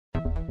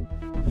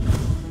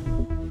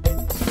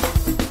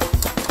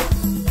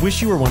Wish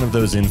you were one of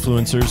those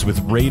influencers with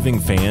raving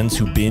fans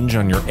who binge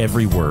on your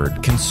every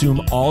word,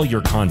 consume all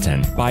your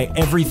content, buy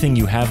everything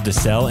you have to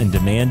sell, and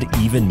demand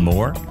even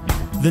more?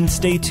 Then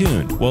stay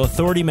tuned while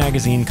Authority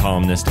Magazine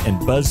columnist and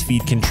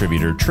BuzzFeed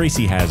contributor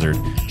Tracy Hazard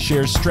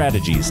shares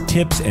strategies,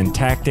 tips, and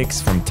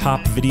tactics from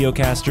top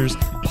videocasters,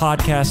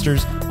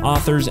 podcasters,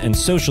 authors, and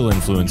social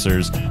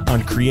influencers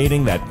on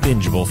creating that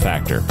bingeable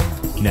factor.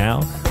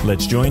 Now,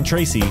 let's join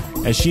Tracy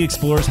as she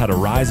explores how to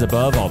rise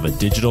above all the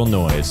digital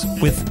noise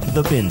with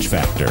the Binge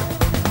Factor.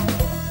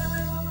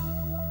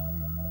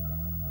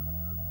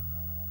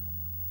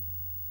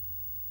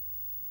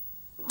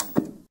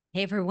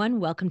 Hey everyone,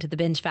 welcome to the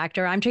Binge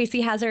Factor. I'm Tracy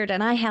Hazard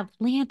and I have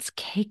Lance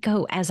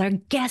Cayko as our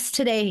guest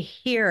today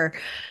here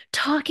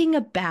talking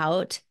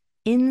about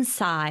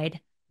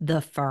Inside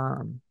the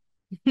Firm.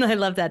 I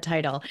love that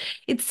title.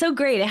 It's so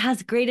great. It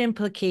has great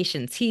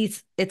implications.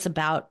 It's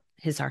about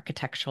his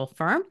architectural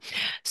firm.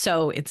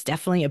 So it's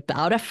definitely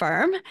about a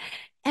firm.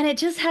 And it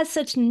just has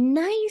such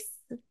nice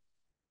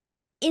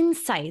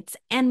insights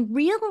and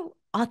real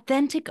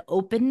authentic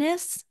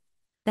openness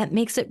that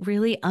makes it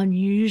really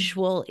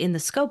unusual in the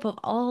scope of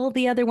all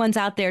the other ones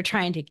out there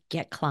trying to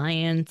get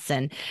clients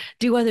and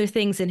do other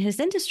things in his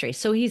industry.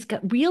 So he's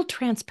got real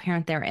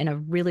transparent there in a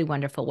really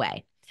wonderful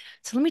way.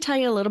 So let me tell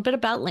you a little bit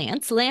about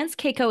Lance. Lance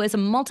Cayko is a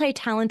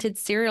multi-talented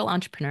serial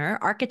entrepreneur,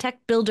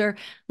 architect, builder,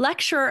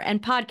 lecturer,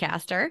 and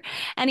podcaster.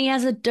 And he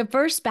has a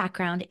diverse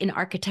background in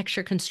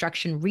architecture,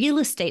 construction, real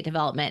estate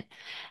development.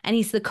 And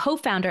he's the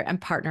co-founder and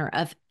partner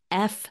of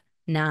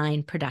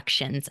F9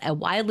 Productions, a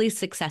wildly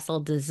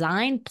successful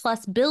design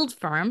plus build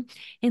firm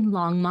in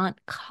Longmont,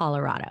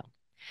 Colorado.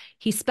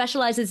 He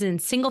specializes in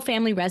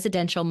single-family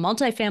residential,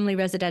 multifamily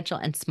residential,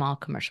 and small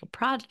commercial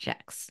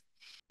projects.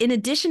 In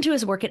addition to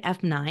his work at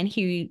F9,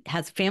 he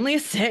has a family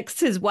of 6.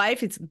 His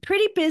wife is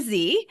pretty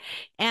busy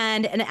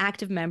and an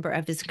active member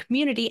of his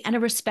community and a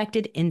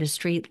respected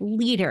industry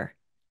leader.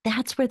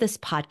 That's where this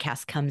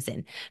podcast comes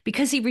in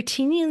because he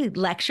routinely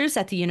lectures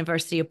at the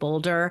University of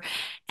Boulder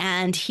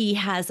and he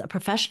has a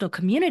professional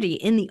community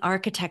in the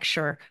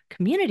architecture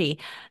community.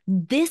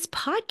 This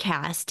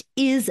podcast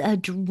is a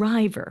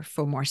driver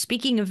for more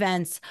speaking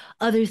events,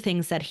 other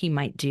things that he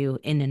might do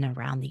in and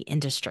around the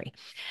industry.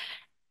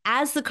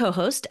 As the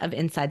co-host of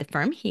Inside the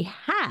Firm, he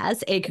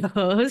has a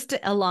co-host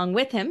along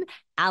with him,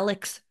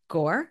 Alex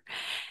Gore.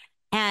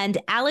 And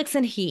Alex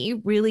and he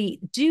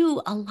really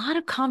do a lot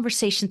of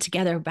conversation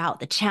together about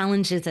the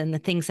challenges and the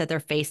things that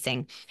they're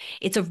facing.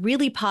 It's a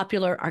really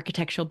popular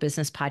architectural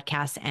business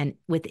podcast and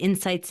with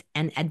insights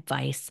and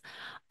advice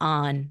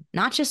on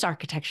not just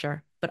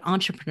architecture, but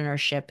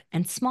entrepreneurship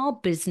and small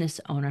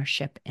business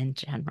ownership in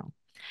general.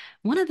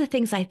 One of the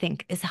things I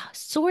think is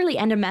sorely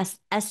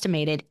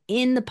underestimated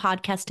in the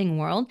podcasting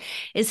world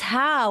is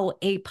how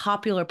a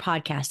popular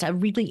podcast, a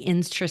really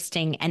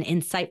interesting and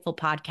insightful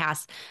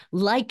podcast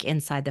like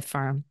Inside the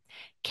Firm,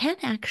 can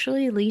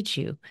actually lead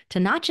you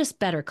to not just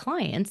better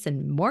clients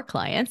and more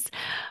clients,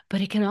 but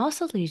it can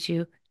also lead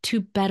you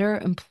to better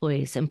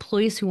employees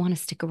who want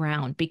to stick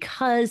around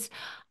because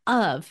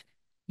of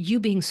you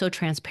being so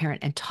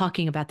transparent and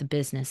talking about the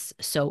business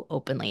so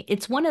openly.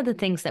 It's one of the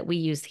things that we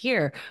use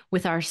here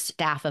with our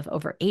staff of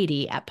over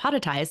 80 at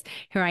Podetize.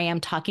 Here I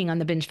am talking on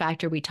the Binge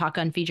Factor. We talk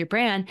on Feed Your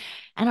Brand,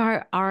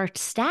 and our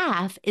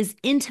staff is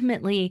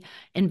intimately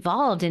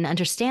involved in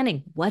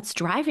understanding what's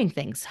driving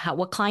things,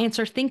 what clients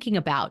are thinking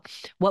about,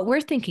 what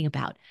we're thinking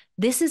about.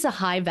 This is a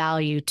high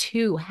value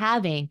to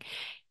having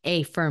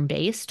a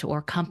firm-based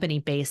or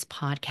company-based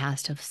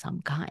podcast of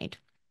some kind.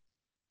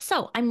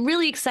 So I'm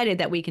really excited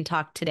that we can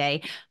talk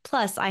today.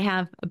 Plus, I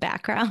have a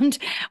background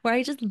where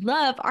I just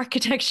love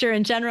architecture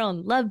in general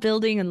and love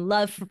building and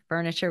love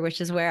furniture,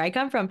 which is where I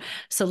come from.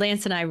 So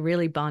Lance and I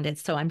really bonded.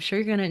 So I'm sure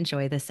you're going to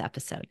enjoy this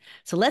episode.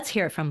 So let's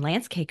hear it from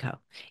Lance Cayko,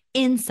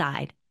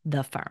 Inside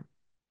the Firm.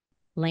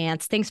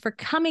 Lance, thanks for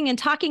coming and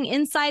talking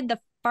Inside the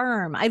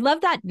Firm. I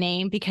love that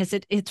name because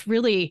it's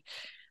really,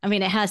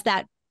 it has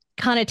that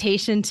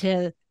connotation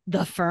to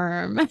the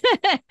firm.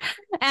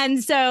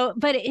 And so,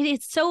 but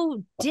it's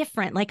so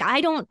different. Like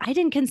I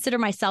didn't consider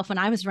myself when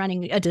I was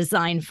running a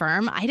design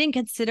firm, I didn't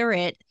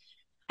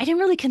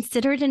really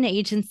consider it an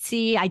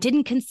agency. I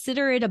didn't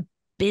consider it a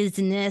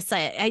business.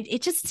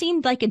 It just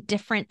seemed like a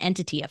different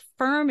entity. A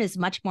firm is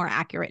much more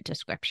accurate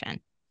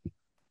description.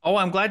 Oh,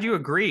 I'm glad you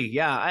agree.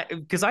 Yeah,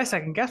 because I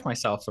second guess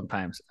myself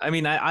sometimes. I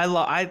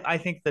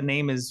think the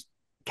name is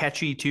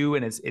catchy too,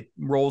 and it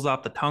rolls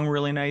off the tongue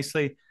really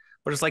nicely.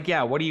 But it's like,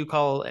 yeah, what do you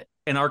call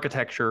an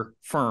architecture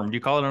firm? Do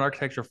you call it an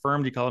architecture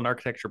firm? Do you call it an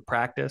architecture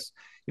practice?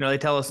 They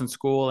tell us in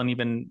school, and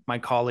even my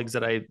colleagues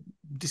that I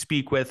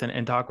speak with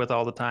and talk with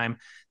all the time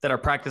that are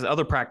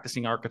other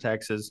practicing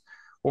architects is,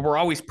 well, we're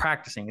always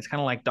practicing. It's kind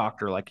of like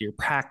doctor, like you're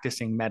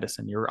practicing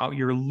medicine.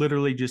 You're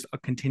literally just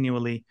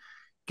continually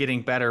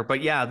getting better.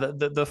 But yeah,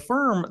 the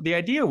firm, the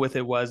idea with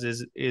it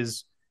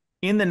is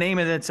in the name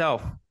of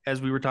itself, as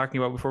we were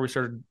talking about before we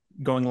started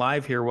going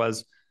live here,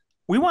 was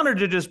we wanted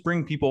to just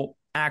bring people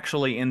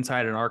actually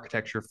inside an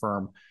architecture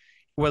firm,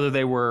 whether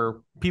they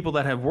were people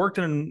that have worked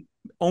in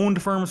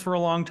owned firms for a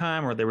long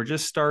time, or they were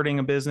just starting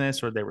a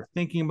business, or they were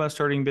thinking about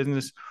starting a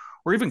business,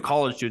 or even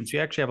college students. We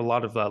actually have a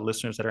lot of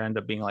listeners that end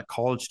up being like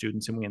college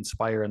students, and we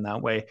inspire in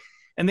that way.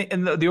 And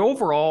the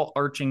overall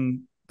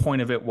arching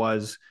point of it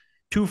was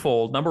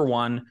twofold. Number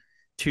one,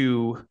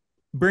 to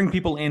bring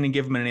people in and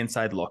give them an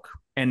inside look.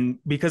 And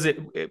because it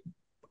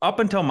up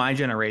until my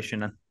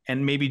generation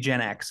and maybe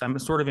Gen X, I'm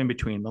sort of in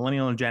between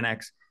millennial and Gen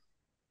X,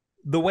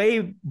 the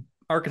way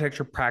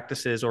architecture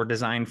practices or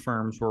design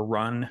firms were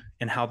run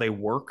and how they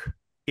work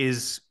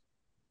is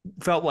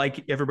felt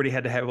like everybody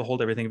had to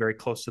hold everything very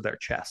close to their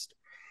chest.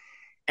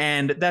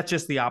 And that's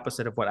just the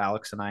opposite of what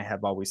Alex and I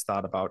have always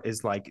thought about,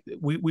 is like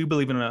we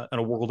believe in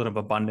a world of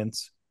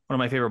abundance. One of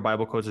my favorite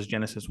Bible quotes is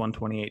Genesis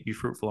 1:28, be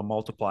fruitful and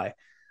multiply.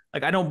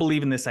 Like, I don't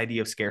believe in this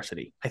idea of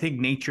scarcity. I think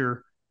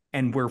nature,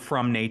 and we're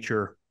from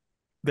nature,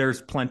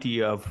 there's plenty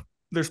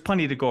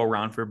to go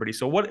around for everybody.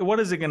 So what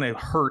is it going to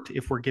hurt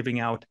if we're giving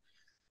out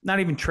not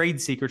even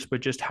trade secrets,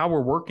 but just how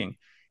we're working?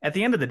 At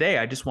the end of the day,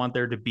 I just want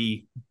there to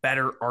be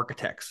better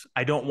architects.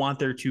 I don't want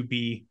there to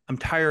be, I'm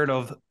tired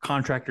of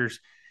contractors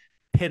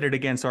pitted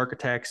against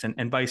architects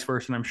and vice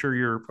versa. And I'm sure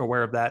you're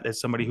aware of that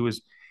as somebody who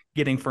is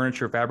getting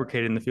furniture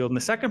fabricated in the field. And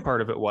the second part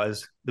of it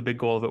was, the big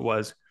goal of it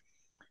was,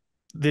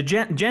 the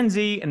Gen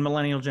Z and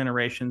millennial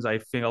generations, I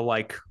feel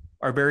like,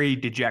 are very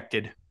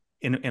dejected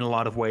in a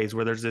lot of ways,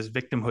 where there's this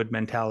victimhood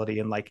mentality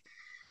and like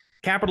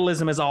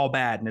capitalism is all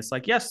bad. And it's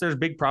like, yes, there's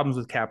big problems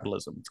with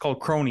capitalism. It's called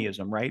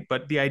cronyism, right?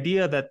 But the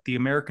idea that the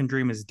American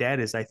dream is dead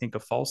is, I think, a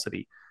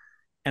falsity.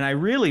 And I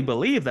really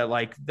believe that,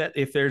 like, that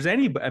if there's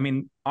any, I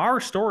mean, our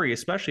story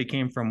especially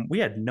came from, we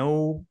had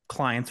no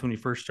clients when we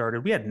first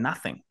started. We had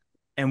nothing.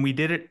 And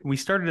we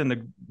started in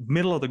the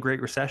middle of the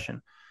Great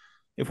Recession.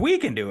 If we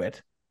can do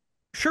it,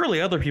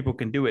 surely other people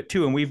can do it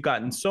too. And we've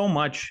gotten so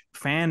much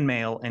fan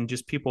mail and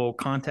just people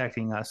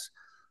contacting us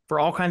for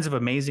all kinds of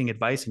amazing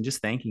advice and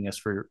just thanking us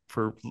for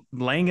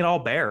laying it all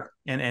bare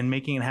and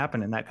making it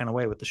happen in that kind of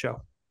way with the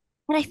show.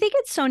 And I think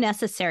it's so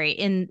necessary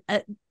in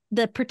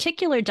the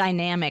particular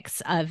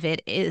dynamics of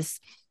it is,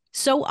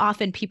 so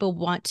often people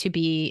want to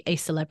be a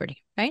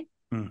celebrity, right?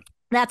 Mm.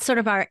 That's sort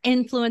of our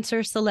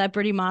influencer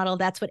celebrity model.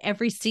 That's what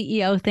every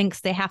CEO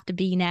thinks they have to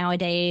be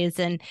nowadays.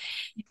 And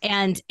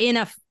in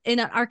an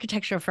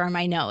architecture firm,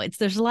 I know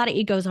there's a lot of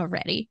egos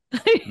already.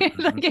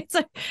 Mm-hmm. Like, it's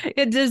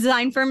a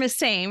design firm is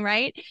same,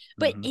 right?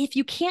 But mm-hmm. if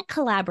you can't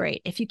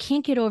collaborate, if you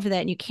can't get over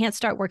that and you can't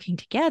start working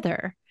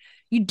together,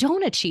 you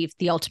don't achieve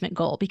the ultimate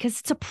goal, because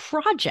it's a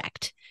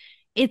project.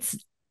 It's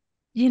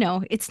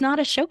not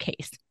a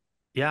showcase.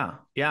 Yeah.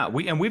 Yeah.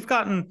 We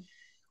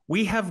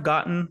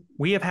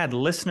have had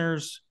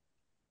listeners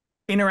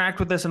interact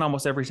with us in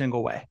almost every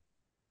single way.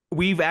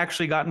 We've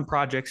actually gotten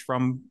projects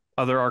from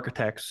other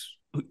architects,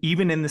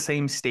 even in the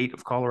same state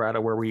of Colorado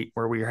where we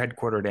are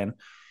headquartered in,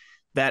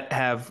 that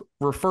have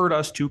referred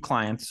us to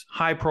clients,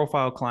 high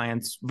profile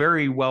clients,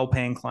 very well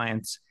paying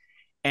clients.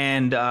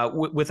 And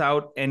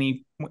without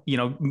any,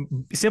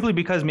 simply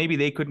because maybe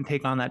they couldn't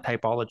take on that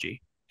typology,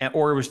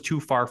 or it was too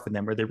far for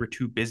them, or they were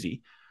too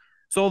busy.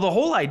 So the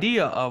whole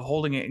idea of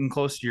holding it in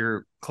close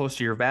to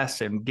your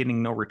vest and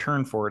getting no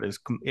return for it is,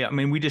 I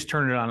mean, we just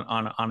turn it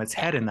on its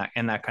head in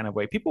that kind of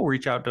way. People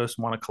reach out to us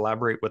and want to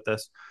collaborate with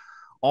us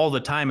all the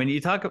time. And you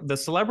talk, the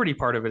celebrity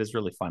part of it is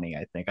really funny.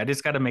 I think I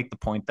just got to make the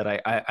point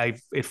that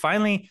it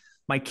finally,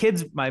 my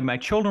kids, my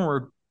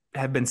children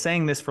have been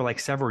saying this for like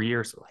several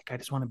years. Like, I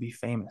just want to be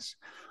famous.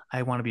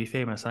 I want to be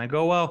famous. And I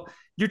go, well,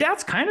 your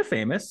dad's kind of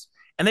famous.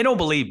 And they don't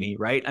believe me,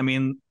 right? I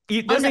mean,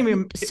 it doesn't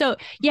even. So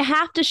you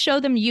have to show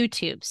them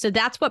YouTube. So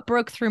that's what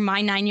broke through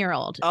my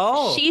 9-year-old.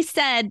 Oh, she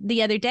said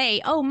the other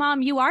day, "Oh,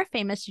 Mom, you are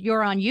famous.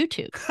 You're on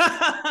YouTube." So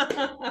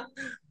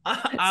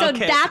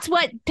okay. that's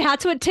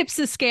what tips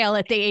the scale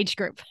at the age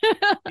group.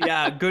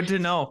 Yeah, good to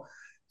know.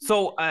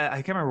 So I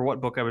can't remember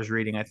what book I was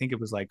reading. I think it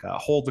was like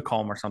Hold the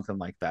Calm or something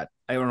like that.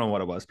 I don't know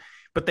what it was,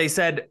 but they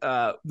said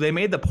they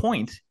made the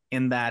point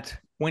in that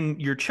when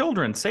your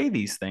children say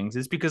these things,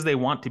 it's because they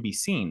want to be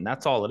seen.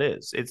 That's all it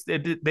is.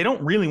 They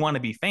don't really want to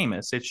be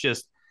famous. It's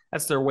just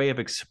that's their way of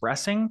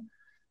expressing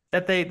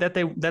that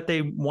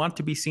they want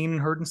to be seen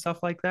and heard and stuff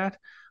like that.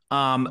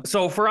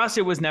 So for us,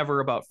 it was never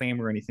about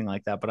fame or anything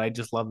like that, but I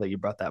just love that you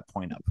brought that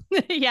point up.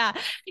 Yeah.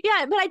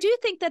 But I do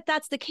think that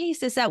that's the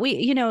case, is that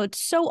we,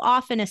 so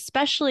often,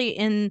 especially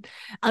in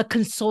a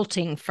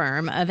consulting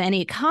firm of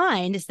any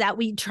kind, is that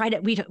we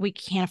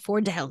can't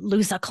afford to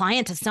lose a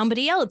client to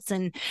somebody else.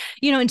 And,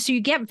 and so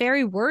you get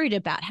very worried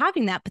about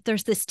having that, but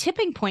there's this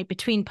tipping point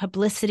between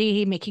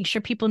publicity, making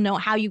sure people know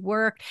how you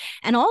work,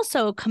 and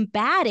also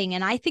combating.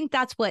 And I think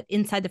that's what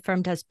Inside the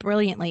Firm does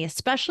brilliantly,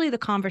 especially the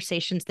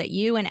conversations that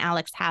you and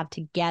Alex have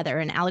together,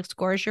 and Alex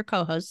Gore is your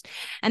co-host,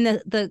 and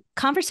the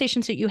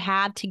conversations that you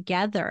have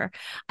together.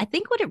 I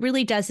think what it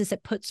really does is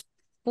it puts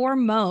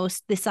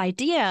foremost this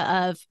idea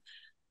of,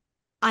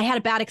 I had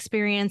a bad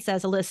experience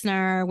as a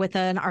listener with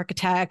an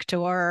architect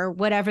or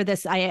whatever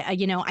this, I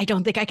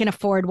don't think I can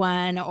afford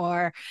one,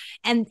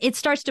 and it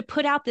starts to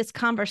put out this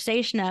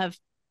conversation of,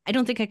 I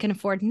don't think I can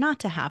afford not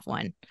to have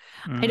one.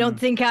 I don't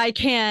think I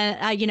can,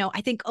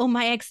 I think,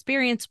 my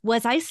experience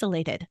was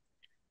isolated.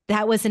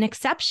 that was an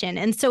exception.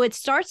 And so it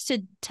starts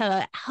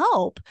to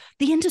help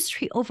the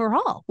industry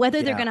overall,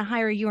 whether they're going to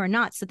hire you or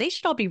not. So they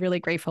should all be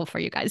really grateful for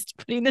you guys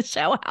putting the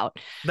show out.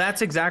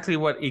 That's exactly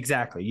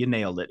you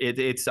nailed it.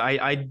 It's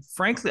I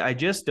frankly, I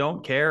just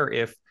don't care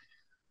if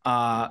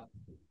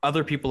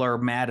other people are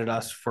mad at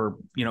us for,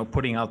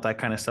 putting out that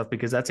kind of stuff,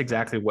 because that's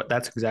exactly what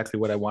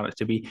I want it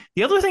to be.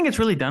 The other thing it's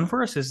really done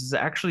for us is it's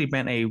actually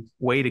been a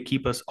way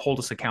to hold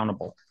us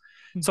accountable.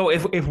 Mm-hmm. So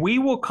if we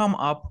will come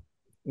up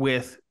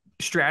with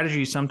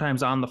strategies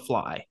sometimes on the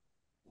fly,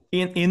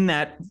 in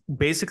that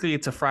basically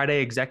it's a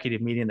Friday executive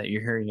meeting that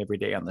you're hearing every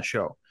day on the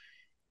show.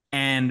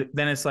 And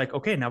then it's like,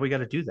 okay, now we got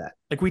to do that.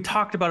 Like we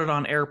talked about it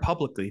on air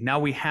publicly. Now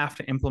we have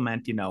to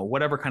implement,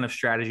 whatever kind of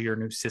strategy or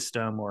new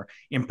system or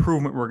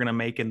improvement we're going to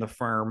make in the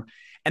firm.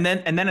 And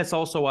then it's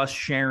also us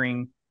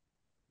sharing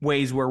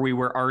ways where we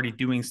were already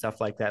doing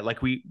stuff like that.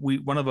 Like we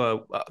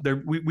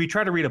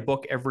try to read a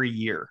book every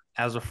year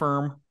as a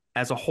firm,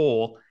 as a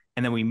whole,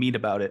 and then we meet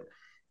about it.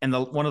 And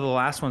one of the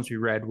last ones we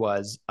read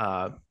was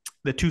the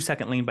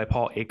 2-Second Lean by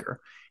Paul Aker.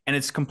 And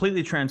it's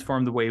completely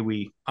transformed the way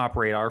we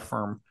operate our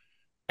firm.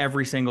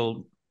 Every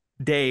single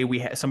day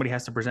somebody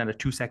has to present a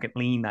 2-second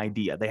lean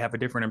idea. They have a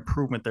different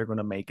improvement they're going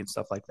to make and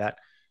stuff like that.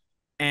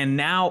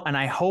 And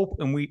I hope,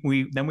 and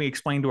we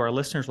explain to our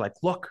listeners, like,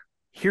 look,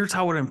 here's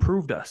how it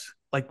improved us.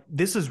 Like,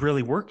 this is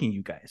really working,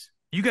 you guys.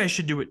 You guys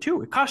should do it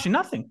too. It costs you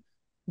nothing.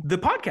 The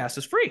podcast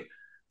is free.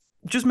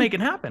 Just make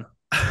it happen.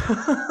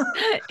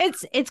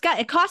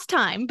 It costs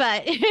time,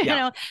 but and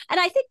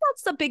I think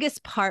that's the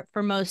biggest part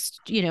for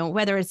most,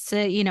 whether it's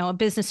a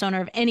business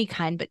owner of any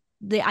kind, but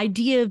the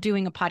idea of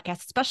doing a podcast,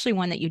 especially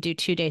one that you do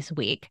 2 days a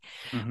week,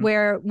 mm-hmm.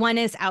 where one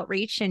is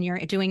outreach and you're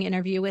doing an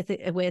interview with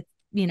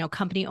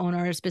company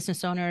owners,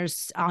 business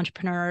owners,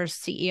 entrepreneurs,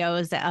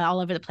 CEOs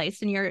all over the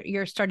place, and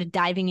you're started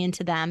diving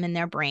into them and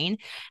their brain,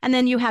 and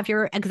then you have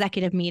your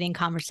executive meeting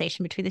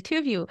conversation between the two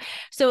of you.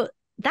 So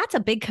that's a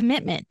big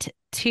commitment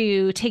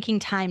to taking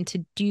time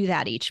to do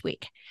that each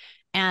week.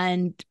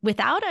 And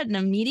without an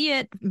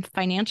immediate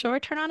financial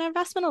return on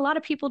investment, a lot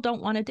of people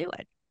don't want to do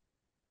it.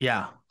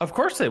 Yeah, of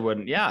course they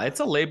wouldn't. Yeah, it's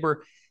a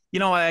labor.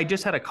 I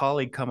just had a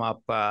colleague come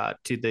up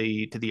to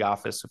the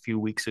office a few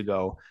weeks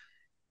ago.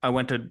 I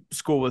went to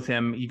school with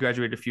him. He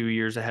graduated a few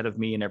years ahead of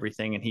me and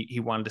everything. And he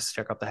wanted to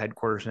check out the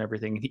headquarters and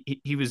everything.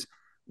 He was,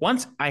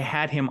 once I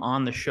had him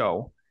on the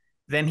show,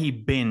 then he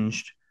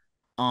binged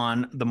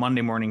on the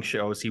Monday morning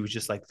shows. He was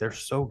just like, they're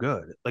so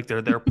good. Like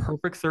they're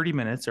perfect 30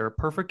 minutes. They're a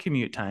perfect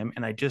commute time.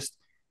 And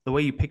the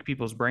way you pick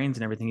people's brains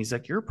and everything, he's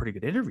like, you're a pretty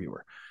good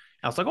interviewer.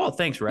 I was like, oh,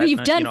 thanks, Rhett. Well,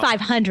 you've done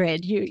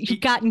 500. You've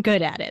gotten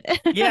good at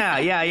it.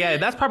 Yeah.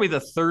 That's probably the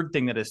third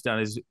thing that it's done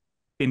is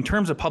in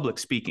terms of public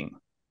speaking,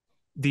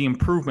 the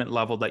improvement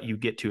level that you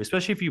get to,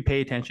 especially if you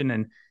pay attention,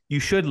 and you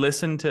should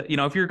listen to,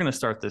 if you're going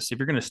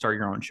to start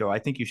your own show, I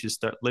think you should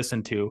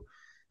listen to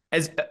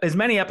as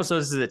many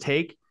episodes as it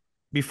take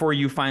before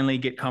you finally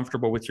get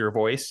comfortable with your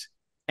voice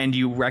and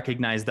you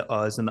recognize the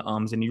uhs and the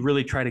ums, and you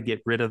really try to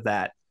get rid of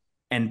that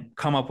and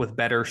come up with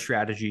better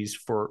strategies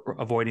for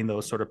avoiding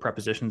those sort of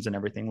prepositions and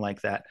everything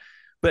like that.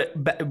 But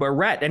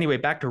Rhett, anyway,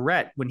 back to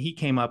Rhett, when he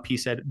came up, he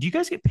said, do you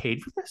guys get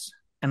paid for this?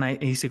 And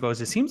he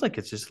goes, it seems like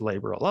it's just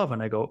labor of love.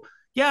 And I go,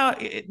 yeah,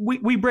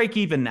 we break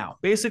even now.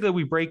 Basically,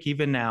 we break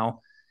even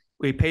now.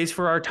 It pays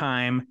for our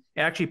time.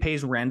 It actually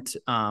pays rent.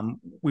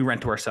 We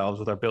rent to ourselves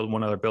with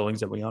one of our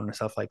buildings that we own and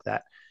stuff like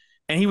that.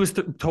 And he was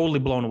totally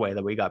blown away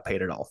that we got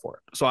paid at all for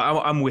it. So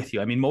I'm with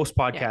you. I mean, most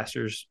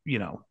podcasters,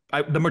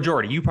 the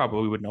majority, you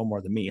probably would know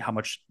more than me, how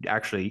much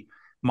actually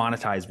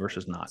monetize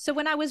versus not. So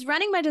when I was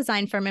running my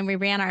design firm and we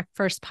ran our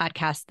first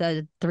podcast,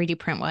 the 3D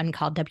print one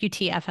called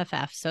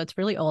WTFFF. So it's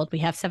really old. We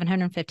have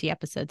 750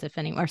 episodes,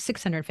 or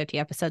 650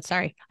 episodes.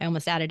 Sorry, I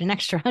almost added an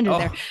extra 100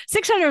 there.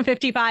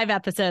 655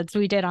 episodes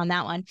we did on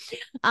that one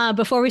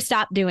before we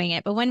stopped doing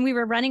it. But when we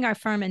were running our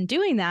firm and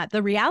doing that,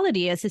 the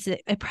reality is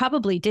it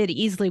probably did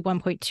easily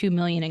 1.2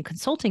 million in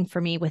consulting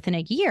for me within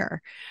a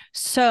year.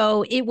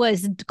 So it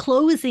was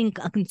closing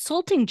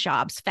consulting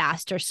jobs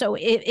faster. So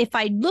if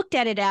I looked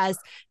at it as,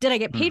 did I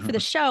get paid for the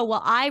show?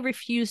 Well, I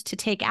refused to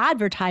take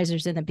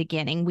advertisers in the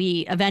beginning.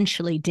 We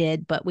eventually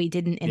did, but we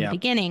didn't in the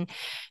beginning.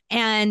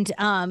 But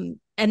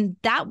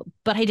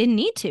I didn't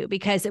need to,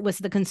 because it was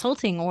the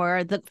consulting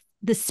or the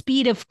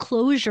speed of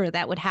closure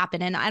that would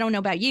happen. And I don't know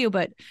about you,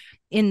 but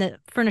in the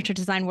furniture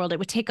design world, it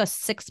would take us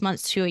 6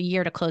 months to a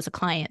year to close a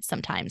client.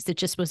 Sometimes it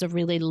just was a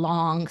really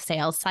long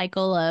sales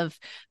cycle of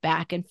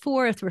back and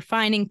forth,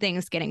 refining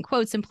things, getting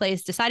quotes in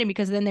place, deciding,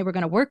 because then they were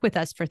going to work with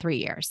us for 3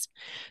 years.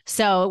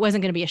 So it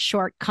wasn't going to be a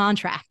short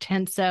contract.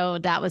 And so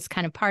that was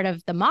kind of part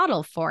of the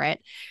model for it.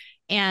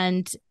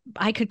 And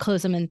I could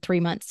close them in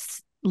 3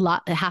 months,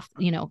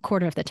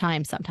 quarter of the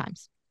time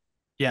sometimes.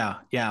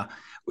 Yeah.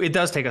 It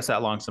does take us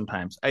that long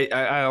sometimes.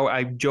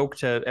 I joke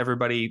to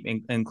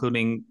everybody,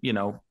 including,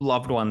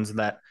 loved ones,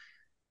 that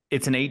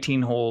it's an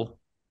 18-hole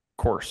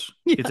course.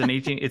 Yeah. It's an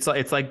 18.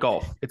 It's like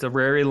golf. It's a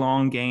very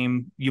long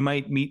game. You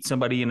might meet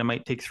somebody and it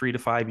might take 3 to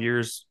 5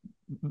 years.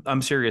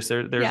 I'm serious.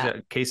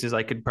 There's cases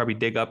I could probably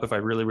dig up if I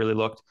really, really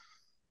looked,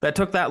 that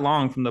took that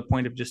long, from the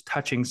point of just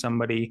touching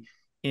somebody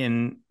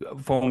in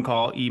phone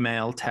call,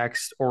 email,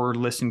 text, or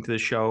listening to the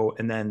show,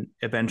 and then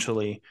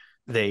eventually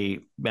they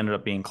ended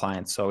up being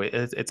clients. So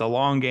it's a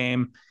long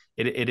game.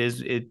 It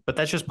is, but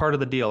that's just part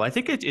of the deal. I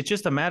think it's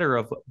just a matter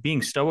of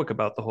being stoic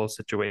about the whole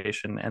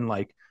situation, and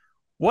like,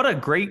 what a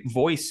great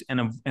voice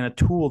and a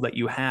tool that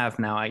you have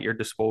now at your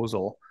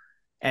disposal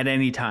at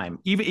any time.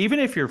 Even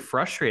if you're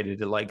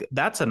frustrated, like,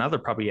 that's another,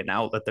 probably an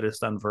outlet that it's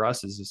done for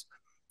us is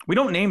we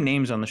don't name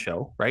names on the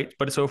show, right?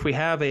 But so if we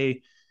have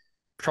a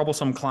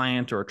troublesome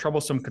client or a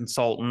troublesome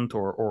consultant,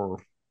 or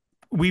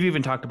we've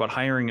even talked about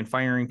hiring and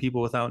firing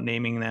people without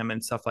naming them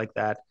and stuff like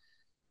that.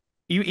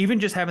 Even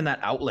just having that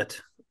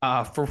outlet,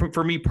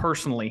 for me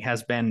personally,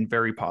 has been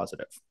very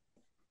positive.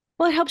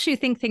 Well, it helps you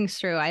think things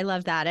through. I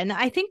love that. And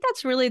I think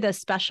that's really the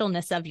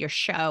specialness of your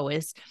show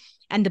is,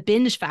 and the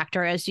binge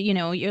factor, as you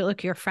know,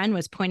 your friend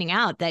was pointing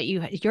out that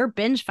your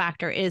binge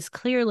factor is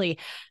clearly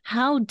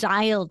how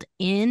dialed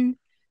in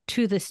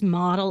to this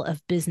model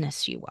of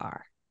business you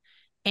are.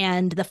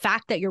 And the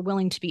fact that you're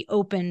willing to be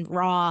open,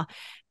 raw,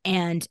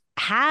 and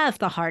have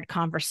the hard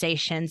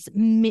conversations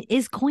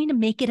is going to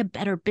make it a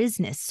better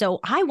business. So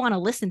I want to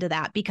listen to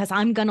that because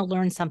I'm going to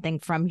learn something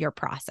from your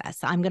process.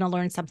 I'm going to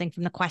learn something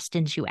from the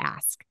questions you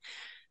ask.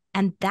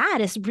 And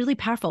that is really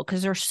powerful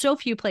because there are so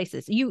few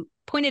places. You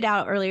pointed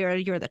out earlier,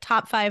 you're the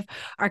top 5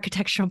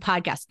 architectural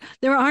podcasts.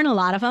 There aren't a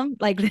lot of them.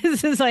 Like,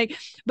 this is like,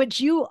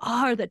 but you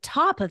are the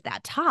top of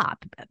that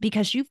top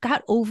because you've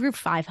got over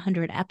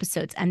 500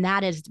 episodes, and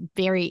that is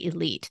very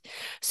elite.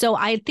 So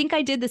I think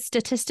I did the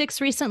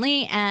statistics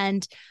recently,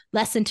 and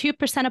less than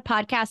 2% of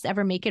podcasts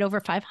ever make it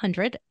over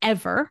 500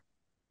 ever.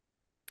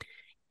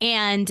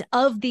 And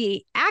of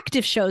the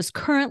active shows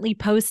currently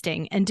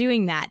posting and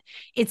doing that,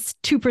 it's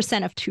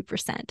 2% of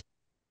 2%.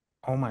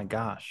 Oh my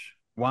gosh.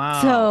 Wow.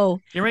 So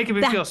you're making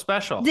me feel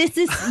special. This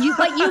is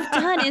what you've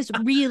done is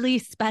really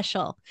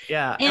special.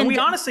 Yeah. And we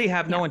honestly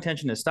have no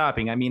intention of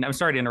stopping. I mean, I'm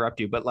sorry to interrupt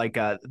you, but like,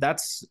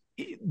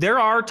 there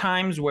are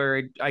times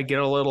where I get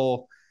a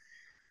little,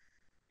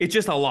 it's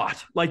just a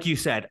lot. Like you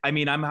said, I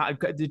mean,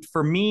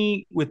 for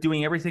me, with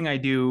doing everything I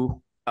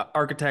do,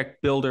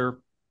 architect, builder,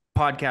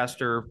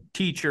 podcaster,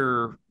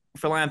 teacher,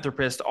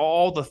 philanthropist,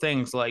 all the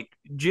things, like,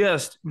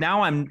 just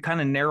now I'm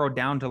kind of narrowed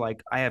down to,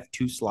 like, I have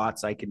 2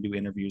 slots I can do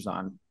interviews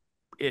on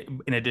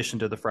in addition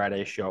to the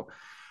Friday show.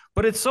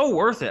 But it's so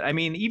worth it. I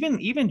mean,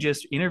 even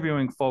just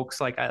interviewing folks,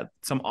 like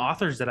some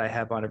authors that I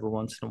have on every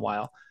once in a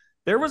while.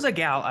 There was a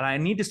gal, and I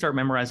need to start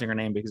memorizing her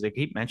name because I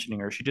keep mentioning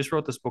her. She just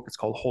wrote this book. It's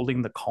called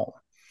Holding the Calm.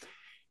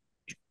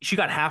 She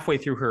got halfway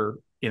through her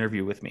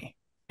interview with me,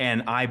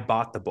 and I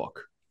bought the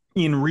book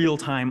in real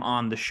time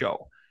on the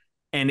show.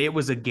 And it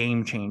was a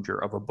game changer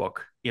of a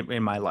book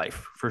in my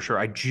life, for sure.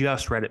 I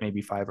just read it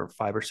maybe 5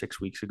 or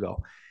 6 weeks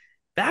ago.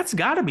 That's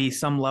got to be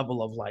some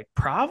level of, like,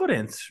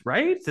 providence,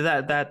 right?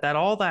 That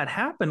all that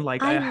happened.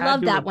 Like, I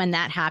love that when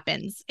that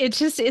happens.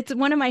 It's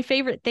one of my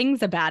favorite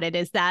things about it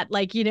is that,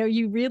 like, you know,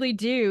 you really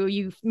do.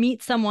 You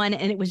meet someone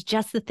and it was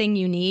just the thing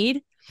you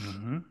need.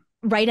 Mm-hmm.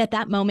 Right at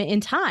that moment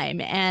in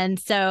time. And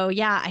so,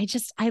 yeah,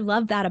 I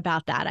love that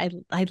about that.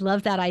 I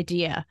love that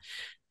idea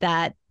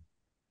that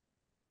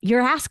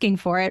you're asking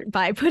for it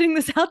by putting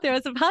this out there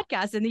as a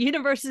podcast, and the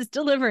universe is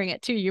delivering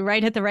it to you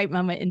right at the right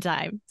moment in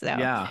time. So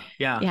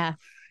yeah.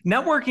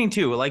 Networking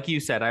too, like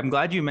you said, I'm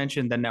glad you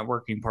mentioned the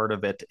networking part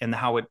of it and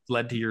how it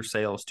led to your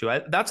sales too.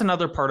 That's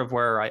another part of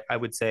where I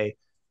would say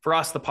for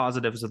us, the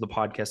positives of the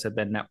podcast have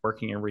been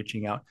networking and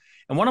reaching out.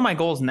 And one of my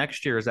goals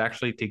next year is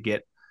actually to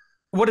get,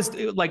 what is,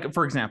 like,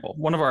 for example,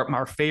 one of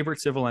our favorite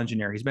civil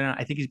engineer,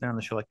 I think he's been on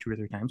the show like 2 or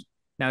 3 times.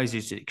 Now he's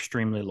just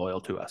extremely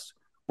loyal to us.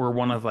 We're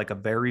one of, like, a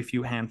very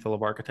few handful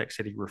of architects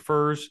that he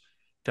refers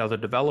to other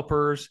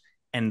developers,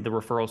 and the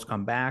referrals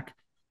come back.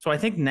 So I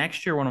think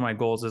next year, one of my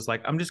goals is,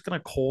 like, I'm just going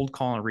to cold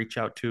call and reach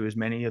out to as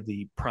many of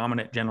the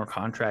prominent general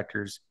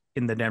contractors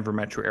in the Denver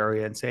metro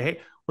area and say,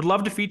 hey, would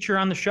love to feature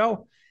on the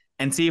show,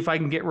 and see if I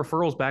can get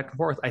referrals back and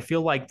forth. I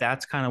feel like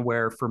that's kind of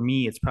where, for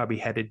me, it's probably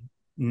headed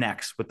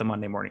next with the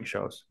Monday morning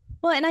shows.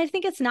 Well, and I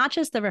think it's not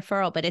just the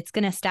referral, but it's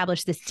going to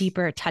establish this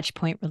deeper touch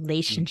point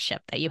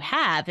relationship that you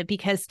have,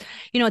 because,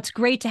 you know, it's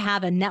great to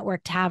have a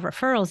network to have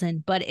referrals in,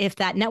 but if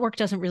that network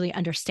doesn't really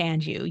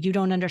understand you, you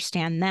don't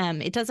understand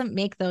them, it doesn't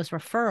make those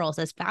referrals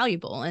as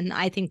valuable. And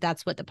I think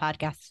that's what the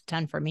podcast has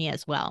done for me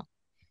as well.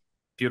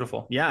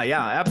 Beautiful. Yeah,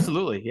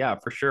 absolutely. Yeah,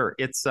 for sure.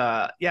 It's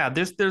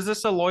there's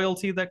just a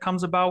loyalty that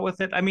comes about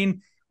with it. I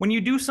mean, when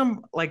you do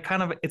some, like,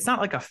 kind of, it's not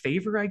like a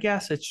favor, I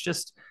guess. It's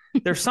just,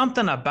 there's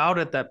something about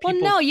it that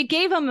people. Well, no, you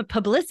gave them a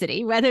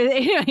publicity, whether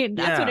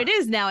that's what it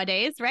is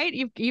nowadays, right?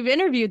 You've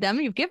interviewed them,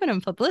 you've given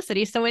them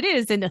publicity. So it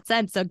is, in a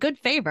sense, a good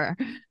favor.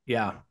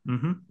 Yeah.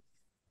 Mm-hmm.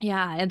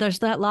 Yeah. And there's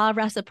that law of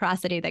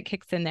reciprocity that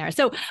kicks in there.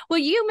 So, well,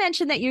 you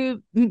mentioned that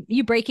you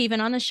break even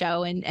on the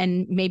show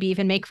and maybe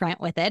even make rent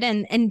with it.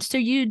 And so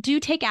you do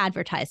take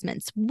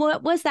advertisements.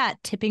 What was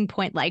that tipping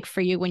point like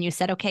for you when you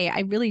said, okay,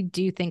 I really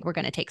do think we're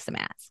going to take some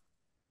ads?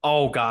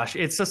 Oh gosh,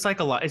 it's just like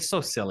it's so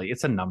silly.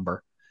 It's a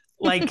number.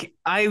 Like,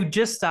 I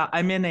just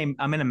I'm in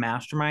a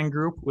mastermind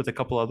group with a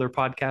couple other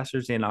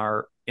podcasters in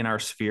our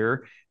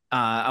sphere,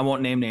 I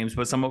won't name names,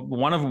 but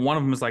one of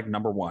them is like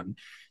number one.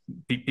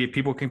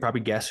 People can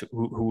probably guess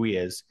who he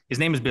is. His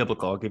name is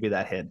biblical. I'll give you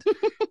that hint.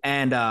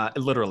 And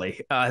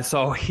literally,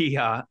 so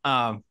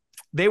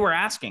they were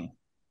asking.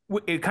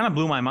 It kind of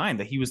blew my mind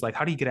that he was like,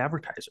 "How do you get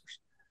advertisers?"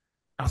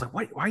 I was like,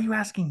 "Why are you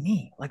asking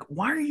me? Like,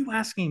 why are you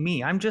asking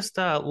me? I'm just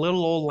a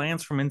little old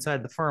Lance from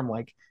inside the firm.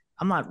 Like,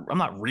 I'm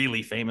not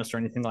really famous or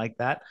anything like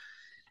that."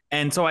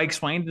 And so I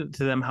explained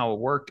to them how it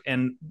worked.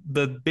 And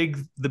the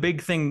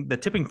big thing, the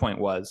tipping point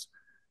was,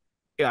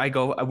 I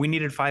go, we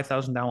needed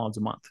 5,000 downloads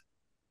a month.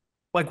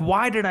 Like,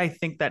 why did I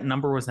think that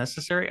number was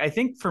necessary? I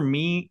think for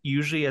me,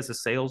 usually as a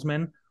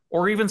salesman,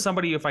 or even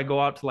somebody, if I go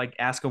out to like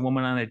ask a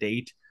woman on a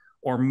date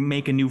or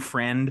make a new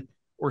friend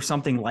or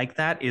something like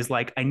that, is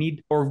like I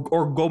need,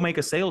 or go make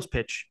a sales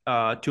pitch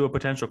to a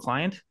potential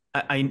client.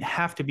 I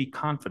have to be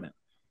confident.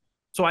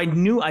 So I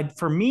knew,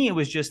 for me, it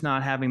was just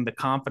not having the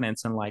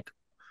confidence and like,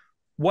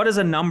 what is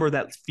a number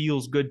that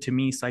feels good to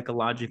me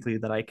psychologically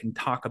that I can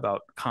talk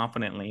about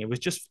confidently? It was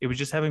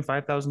just having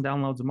 5,000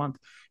 downloads a month.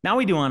 Now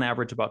we do on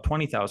average about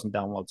 20,000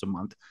 downloads a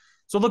month.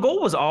 So the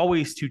goal was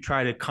always to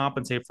try to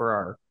compensate for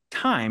our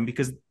time,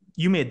 because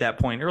you made that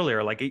point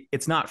earlier. Like,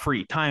 it's not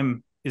free.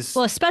 Time is,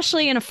 Well,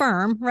 especially in a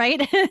firm,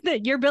 right?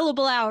 Your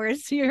billable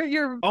hours,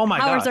 your oh my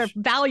hours gosh, are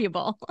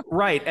valuable.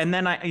 right. And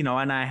then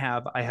I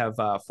have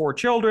 4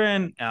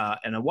 children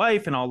and a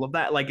wife and all of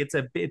that. Like, it's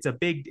a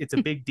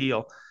big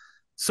deal.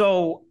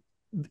 So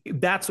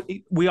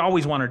we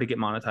always wanted to get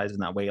monetized in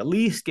that way, at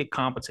least get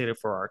compensated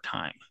for our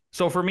time.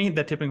 So for me,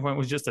 the tipping point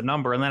was just a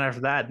number. And then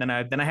after that, then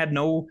I had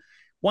no,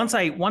 once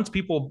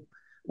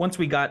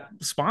we got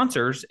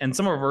sponsors, and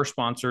some of our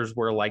sponsors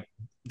were like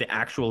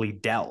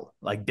Dell,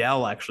 like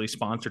Dell actually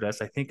sponsored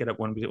us. I think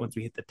once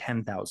we hit the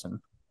 10,000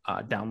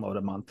 download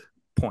a month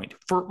point,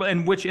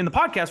 and which in the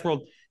podcast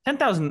world,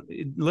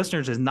 10,000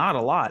 listeners is not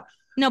a lot.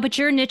 No, but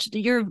your niche,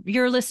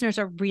 your listeners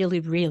are really,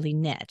 really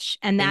niche,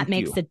 and that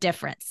makes the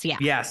difference. Yeah.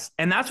 Yes,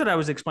 and that's what I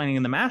was explaining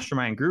in the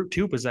mastermind group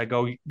too. Because I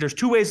go, there's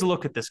two ways to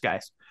look at this,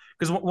 guys.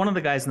 Because one of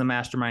the guys in the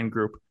mastermind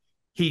group,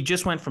 he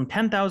just went from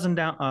 10,000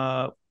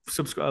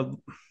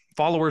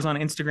 followers on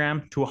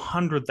Instagram to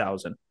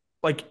 100,000,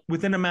 like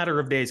within a matter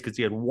of days, because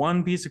he had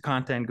one piece of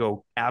content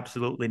go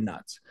absolutely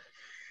nuts.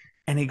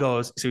 And he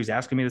goes, so he's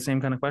asking me the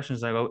same kind of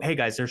questions. I go, hey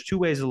guys, there's two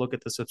ways to look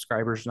at the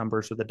subscribers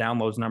numbers or the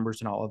downloads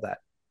numbers and all of that.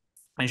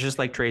 And it's just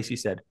like Tracy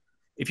said,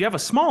 if you have a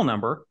small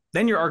number,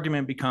 then your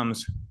argument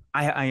becomes,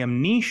 I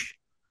am niche.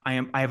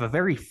 I have a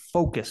very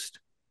focused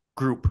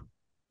group,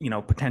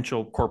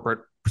 potential corporate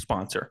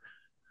sponsor.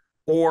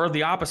 Or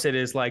the opposite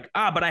is like,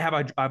 but I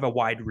have a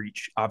wide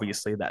reach.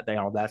 Obviously,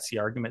 that's the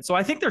argument. So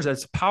I think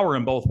there's power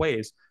in both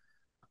ways.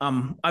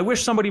 I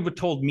wish somebody would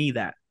told me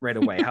that right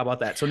away. How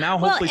about that? So now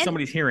hopefully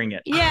somebody's hearing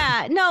it.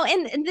 Yeah, no,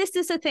 and this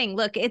is the thing.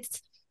 Look,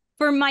 it's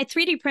for my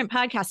 3D print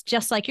podcast,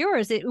 just like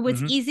yours, it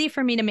was easy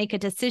for me to make a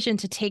decision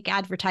to take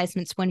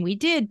advertisements when we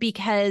did,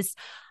 because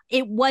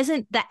it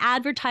wasn't, the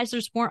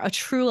advertisers weren't a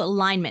true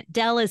alignment.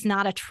 Dell is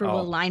not a true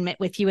alignment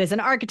with you as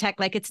an architect.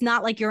 Like, it's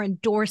not like you're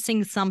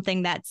endorsing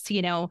something that's,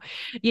 so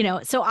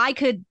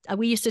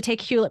we used to take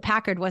Hewlett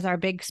Packard was our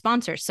big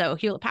sponsor. So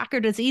Hewlett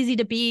Packard was easy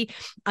to be,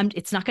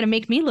 it's not going to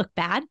make me look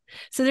bad.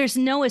 So there's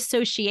no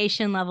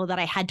association level that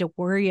I had to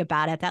worry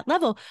about at that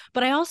level.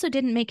 But I also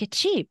didn't make it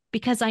cheap,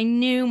 because I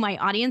knew my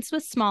audience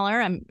was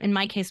smaller. In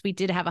my case, we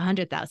did have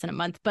 100,000 a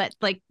month, but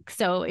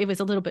so it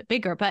was a little bit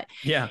bigger, but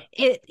yeah,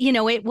 it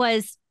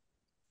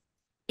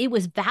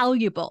was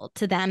valuable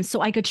to them. So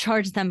I could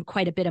charge them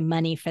quite a bit of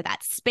money for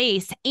that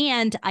space.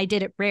 And I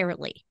did it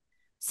rarely.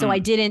 So I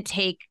didn't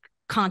take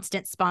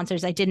constant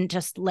sponsors. I didn't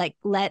just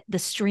let the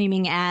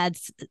streaming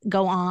ads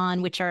go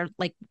on, which are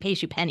like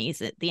pays you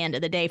pennies at the end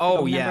of the day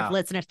for the number of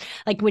listeners.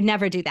 Like, would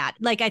never do that.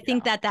 Like, I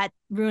think that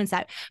ruins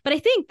that. But I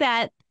think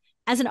that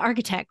as an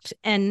architect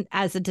and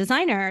as a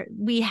designer,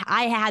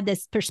 I had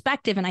this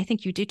perspective, and I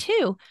think you do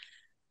too,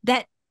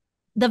 that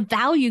the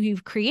value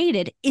you've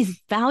created is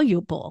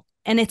valuable.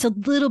 And it's a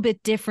little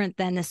bit different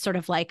than this sort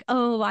of like,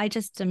 oh, I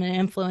just am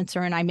an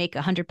influencer and I make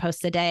 100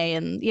 posts a day.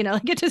 And,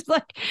 like, it's just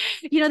like,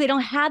 they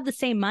don't have the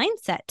same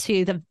mindset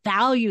to the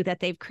value that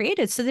they've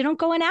created. So they don't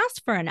go and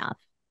ask for enough.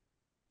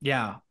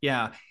 Yeah.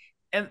 Yeah.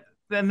 And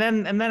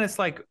then it's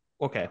like,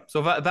 okay,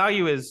 so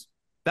value is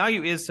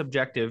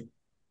subjective.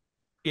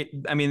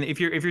 If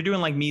you're doing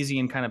like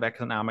Miesian kind of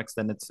economics,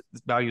 then it's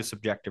value is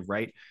subjective,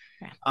 right?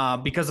 Yeah.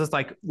 Because it's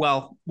like,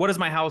 well, what is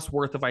my house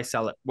worth if I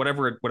sell it?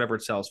 Whatever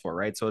it sells for,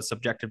 right? So it's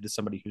subjective to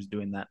somebody who's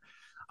doing that.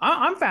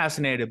 I'm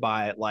fascinated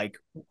by it. Like,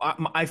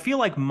 I feel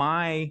like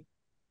my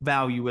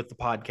value with the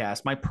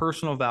podcast, my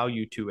personal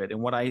value to it,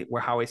 and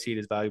how I see it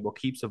as valuable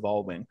keeps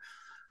evolving.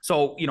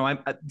 So,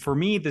 for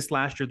me, this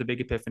last year, the big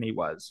epiphany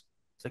was,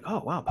 it's like,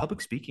 oh wow,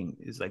 public speaking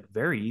is like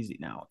very easy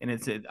now, and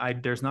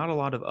there's not a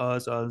lot of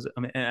us.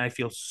 And I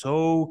feel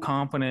so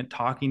confident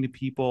talking to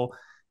people,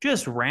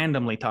 just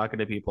randomly talking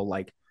to people,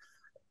 like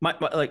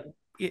like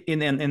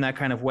in that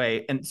kind of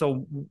way. And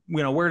so,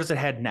 where does it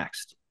head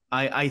next?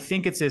 I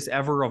think it's this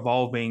ever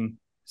evolving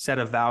set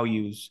of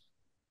values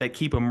that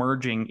keep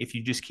emerging if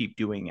you just keep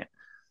doing it.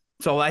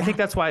 So I think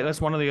that's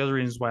one of the other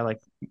reasons why, like,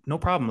 no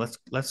problem.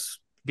 Let's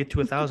get to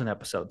 1,000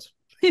 episodes.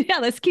 Yeah,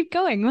 let's keep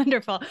going.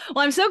 Wonderful.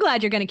 Well, I'm so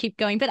glad you're going to keep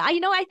going. But I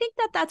think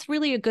that that's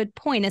really a good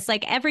point. It's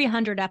like every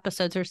 100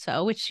 episodes or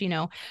so, which,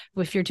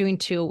 if you're doing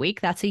 2 a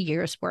week, that's a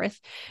year's worth.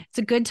 It's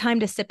a good time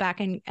to sit back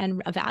and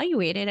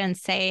evaluate it and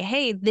say,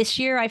 hey, this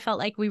year I felt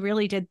like we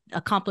really did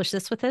accomplish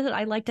this with it.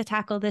 I'd like to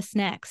tackle this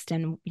next.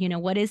 And,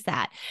 what is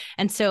that?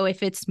 And so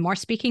if it's more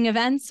speaking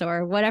events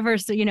or whatever,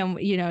 so,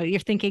 you're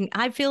thinking,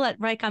 I feel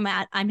like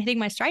I'm hitting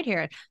my stride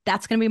here.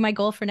 That's going to be my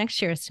goal for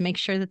next year, is to make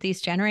sure that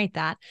these generate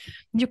that.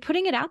 You're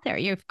putting it out there.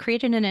 You've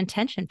created an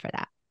intention for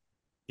that.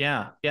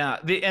 Yeah.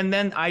 And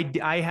then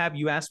I have,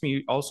 you asked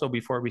me also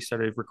before we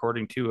started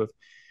recording too, of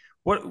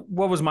what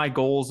was my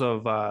goals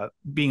of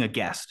being a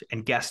guest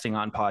and guesting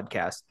on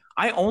podcasts.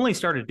 I only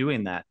started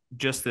doing that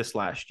just this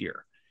last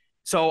year.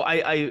 So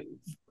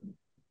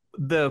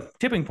the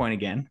tipping point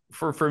again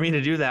for me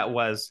to do that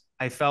was,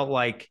 I felt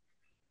like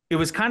it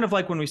was kind of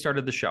like when we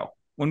started the show.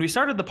 When we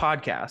started the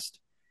podcast,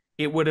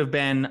 it would have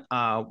been,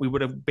 we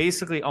would have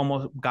basically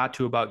almost got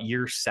to about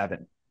year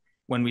 7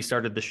 when we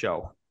started the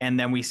show. And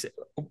then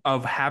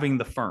of having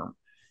the firm.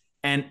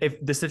 And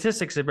if the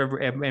statistics, if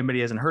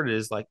anybody hasn't heard it,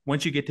 is like,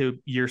 once you get to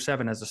year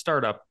 7 as a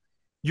startup,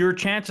 your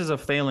chances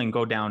of failing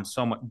go down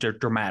so much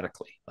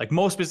dramatically. Like,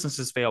 most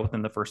businesses fail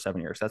within the first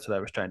 7 years. That's what I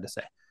was trying to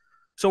say.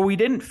 So we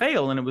didn't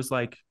fail. And it was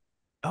like,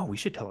 oh, we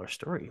should tell our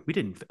story. We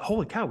didn't,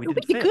 holy cow, we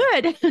didn't fail.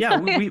 Good. Yeah.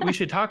 We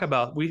should talk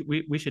about,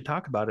 we should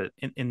talk about it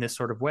in this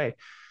sort of way.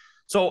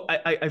 So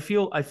I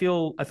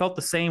felt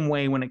the same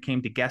way when it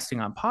came to guesting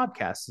on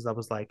podcasts. As I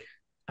was like,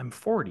 I'm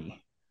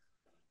 40.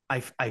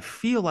 I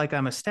feel like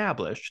I'm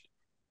established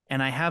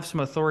and I have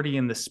some authority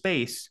in the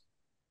space,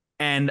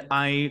 and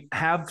I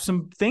have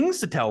some things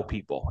to tell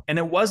people. And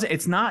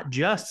it's not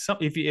just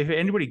if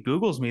anybody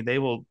Googles me, they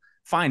will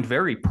find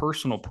very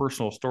personal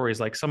stories,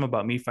 like some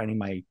about me finding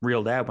my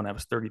real dad when I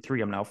was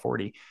 33. I'm now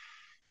 40.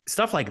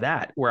 Stuff like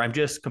that, where I'm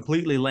just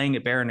completely laying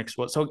it bare and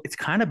expose. So it's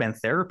kind of been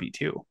therapy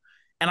too.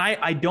 And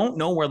I don't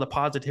know where the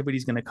positivity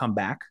is going to come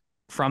back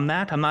from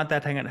that. I'm not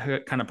that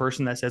kind of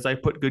person that says I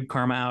put good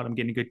karma out, I'm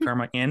getting good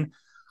karma in.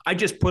 I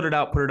just put it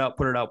out,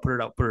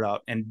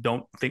 and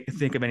don't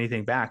think of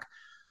anything back.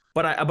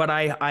 But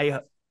I,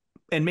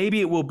 and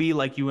maybe it will be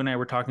like you and I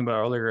were talking about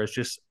earlier, is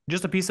just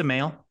a piece of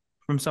mail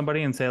from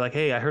somebody and say like,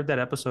 hey, I heard that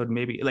episode,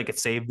 maybe like it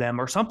saved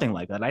them or something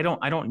like that. I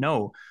don't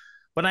know,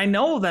 but I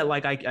know that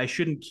like I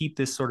shouldn't keep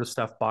this sort of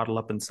stuff bottled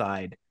up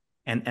inside,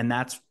 and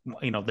that's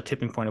the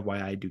tipping point of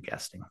why I do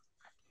guesting.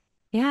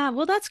 Yeah,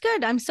 well, that's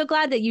good. I'm so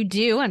glad that you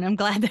do. And I'm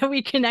glad that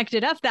we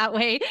connected up that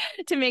way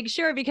to make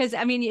sure, because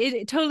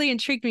it totally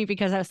intrigued me,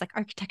 because I was like,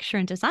 architecture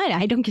and design,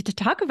 I don't get to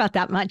talk about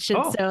that much.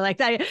 And so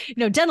like I,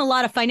 done a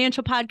lot of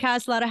financial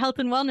podcasts, a lot of health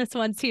and wellness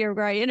ones here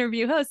where I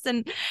interview hosts,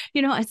 and,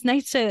 it's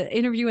nice to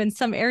interview in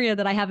some area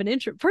that I have an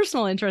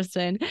personal interest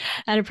in,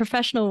 and a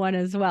professional one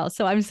as well.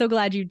 So I'm so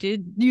glad you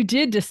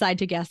did decide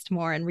to guest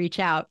more and reach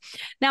out.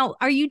 Now,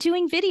 are you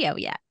doing video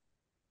yet?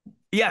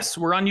 Yes,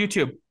 we're on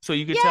YouTube, so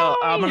you can tell.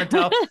 I'm gonna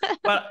tell,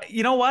 but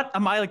you know what?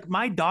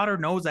 My daughter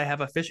knows I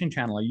have a fishing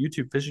channel, a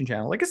YouTube fishing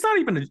channel. Like, it's not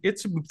even,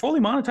 it's fully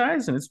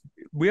monetized, and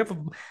we have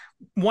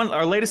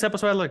our latest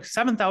episode had like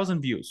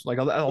 7,000 views, like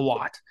a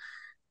lot.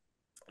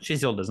 She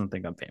still doesn't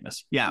think I'm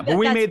famous. Yeah, but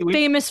we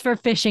famous for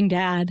fishing,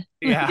 Dad.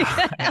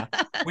 Yeah.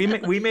 We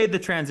made the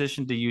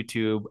transition to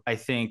YouTube, I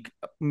think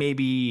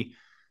maybe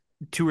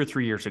 2 or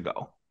 3 years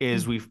ago.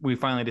 We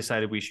finally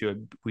decided we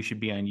should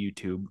be on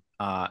YouTube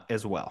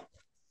as well.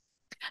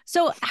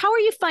 So how are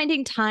you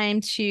finding time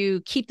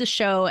to keep the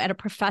show at a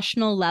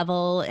professional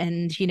level,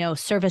 and,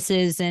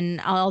 services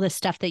and all this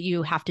stuff that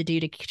you have to do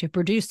to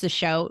produce the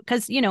show?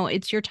 Because,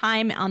 it's your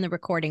time on the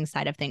recording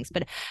side of things,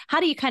 but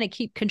how do you kind of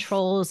keep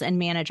controls and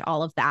manage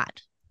all of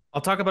that? I'll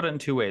talk about it in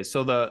 2 ways.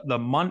 So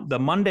the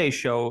Monday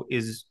show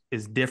is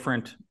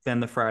different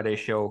than the Friday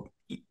show,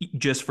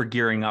 just for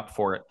gearing up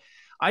for it.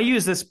 I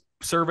use this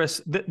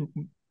service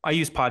I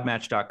use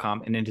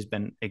podmatch.com, and it has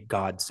been a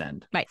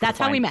godsend. Right. That's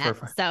how we met.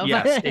 So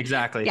yes,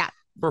 exactly. Yeah.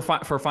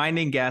 For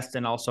finding guests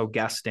and also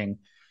guesting.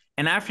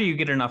 And after you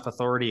get enough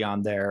authority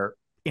on there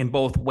in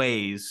both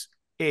ways,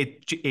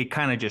 it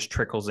kind of just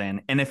trickles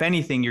in. And if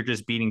anything, you're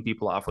just beating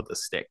people off with a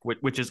stick,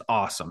 which is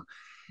awesome.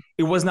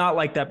 It was not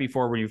like that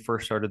before when you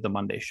first started the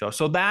Monday show.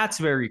 So that's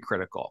very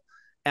critical.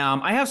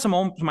 I have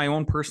my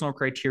own personal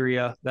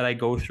criteria that I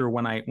go through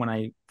when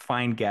I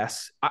find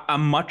guests.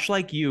 I'm much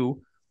like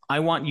you. I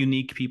want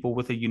unique people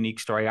with a unique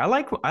story. I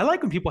like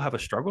when people have a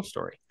struggle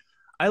story.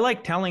 I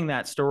like telling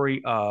that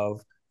story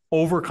of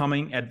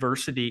overcoming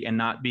adversity and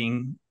not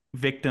being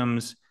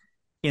victims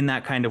in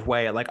that kind of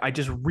way. Like, I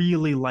just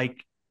really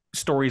like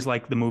stories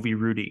like the movie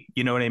Rudy.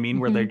 You know what I mean?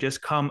 Mm-hmm. Where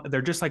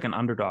they're just like an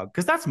underdog.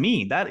 Because that's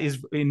me. That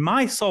is in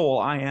my soul.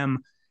 I am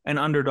an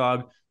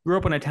underdog. Grew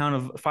up in a town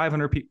of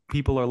 500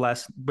 people or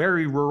less,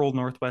 very rural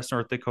Northwest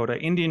North Dakota,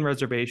 Indian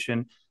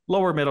reservation,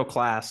 lower middle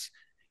class.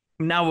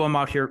 Now I'm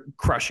out here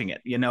crushing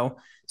it,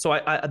 So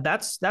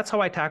that's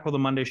how I tackle the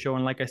Monday show.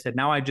 And like I said,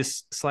 now I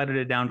just slided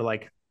it down to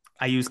like,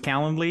 I use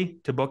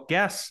Calendly to book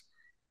guests.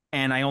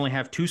 and I only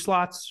have 2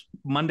 slots,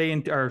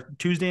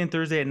 Tuesday and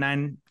Thursday at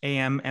 9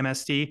 a.m.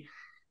 MST.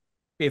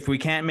 If we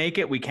can't make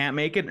it, we can't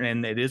make it,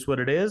 and it is what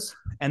it is.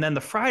 And then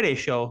the Friday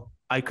show,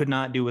 I could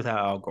not do without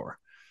Al Gore.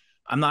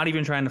 I'm not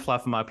even trying to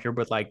fluff him up here,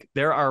 but like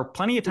there are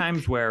plenty of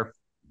times where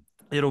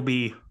it'll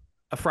be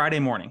a Friday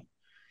morning,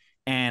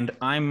 and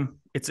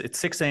it's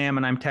 6 a.m.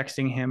 and I'm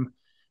texting him.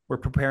 We're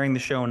preparing the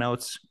show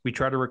notes. We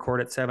try to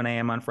record at 7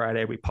 a.m. on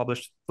Friday. We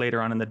publish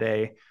later on in the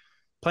day.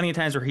 Plenty of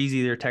times where he's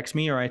either text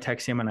me or I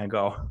text him and I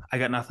go, I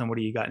got nothing. What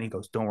do you got? And he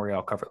goes, don't worry,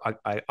 I'll cover.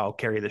 I'll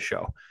carry the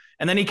show.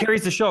 And then he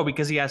carries the show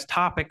because he has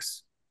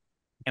topics,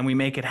 and we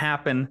make it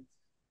happen.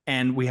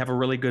 And we have a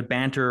really good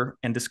banter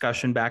and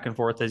discussion back and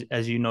forth,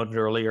 as you noted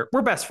earlier.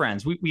 We're best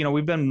friends.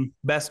 We've been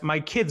best. My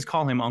kids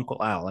call him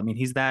Uncle Al. I mean,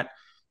 he's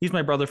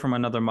my brother from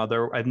another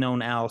mother. I've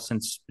known Al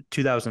since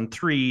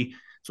 2003,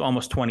 so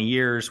almost 20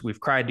 years. We've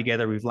cried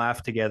together. We've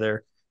laughed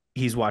together.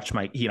 He's watched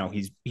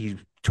he's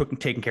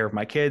taken care of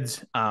my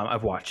kids.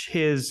 I've watched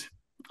his,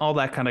 all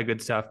that kind of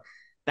good stuff.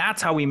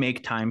 That's how we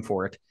make time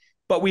for it.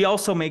 But we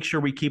also make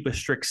sure we keep a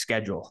strict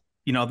schedule.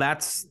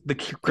 That's the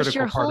critical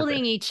you're part holding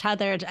of it. each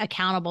other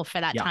accountable for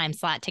that time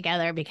slot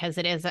together, because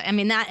it is, I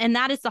mean,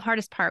 that is the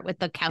hardest part with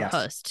the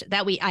co-host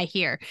that I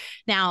hear.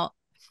 Now,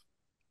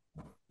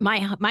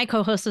 my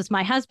co-host was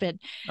my husband,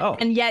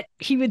 and yet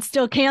he would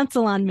still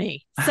cancel on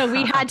me. So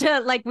we had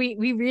to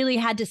we really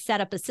had to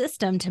set up a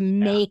system to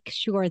make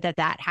sure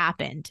that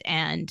happened,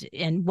 and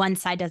one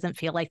side doesn't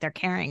feel like they're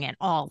carrying it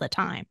all the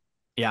time.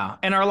 Yeah.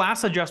 And our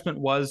last adjustment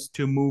was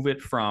to move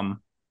it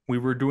from, we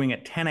were doing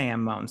it 10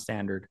 a.m. Mountain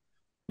Standard.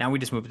 Now we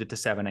just moved it to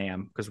 7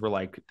 a.m. because we're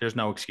like, there's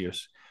no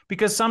excuse.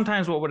 Because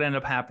sometimes what would end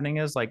up happening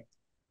is like,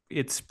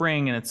 it's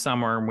spring and it's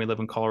summer and we live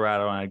in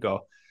Colorado, and I'd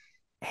go,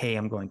 hey,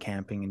 I'm going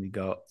camping. And you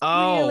go,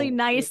 oh, really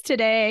nice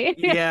today.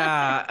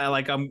 Yeah.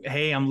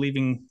 I'm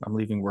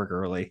leaving work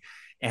early.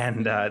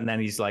 And then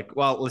he's like,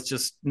 well,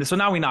 so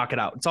now we knock it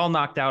out. It's all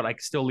knocked out. I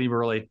can still leave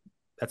early.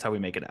 That's how we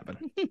make it happen.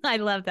 I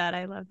love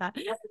that.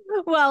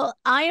 Well,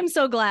 I am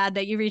so glad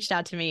that you reached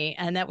out to me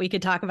and that we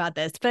could talk about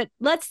this, but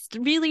let's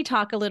really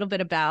talk a little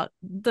bit about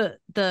the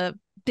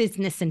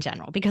business in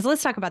general, because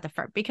let's talk about the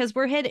firm, because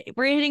we're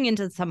hitting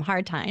into some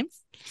hard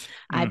times.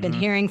 I've been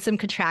hearing some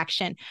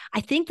contraction.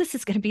 I think this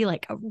is going to be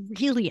like a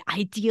really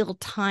ideal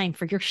time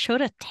for your show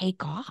to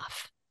take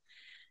off,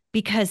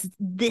 because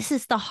this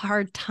is the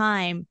hard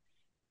time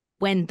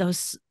when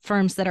those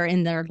firms that are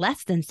in there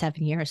less than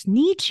 7 years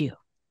need you.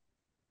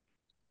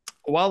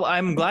 Well,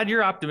 I'm glad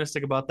you're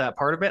optimistic about that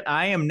part of it.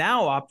 I am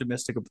now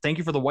optimistic. Thank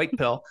you for the white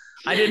pill.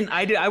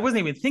 I wasn't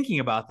even thinking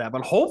about that,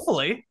 but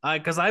hopefully,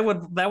 because that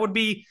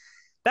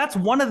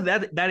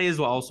is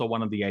also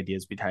one of the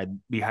ideas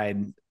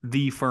behind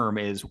the firm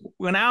is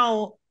when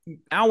Al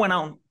went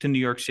out to New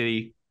York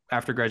City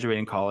after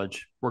graduating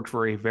college, worked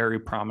for a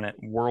very prominent,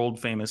 world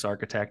famous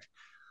architect.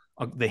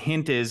 The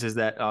hint is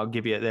that I'll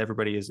give you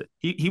everybody is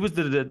he was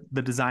the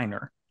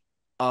designer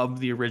of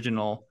the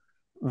original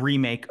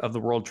remake of the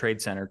World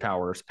Trade Center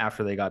towers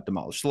after they got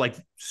demolished. So like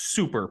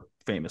super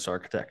famous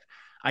architect.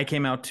 I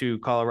came out to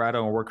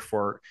Colorado and worked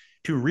for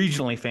two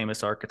regionally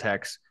famous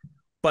architects,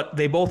 but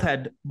both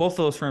of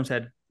those firms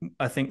had,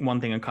 I think,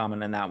 one thing in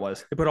common, and that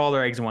was they put all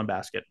their eggs in one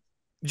basket.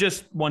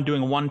 Just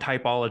doing one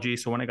typology.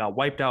 So when it got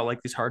wiped out,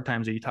 like these hard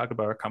times that you talk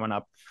about are coming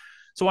up.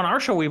 So on our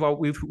show,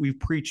 we've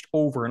preached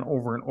over and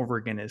over and over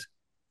again is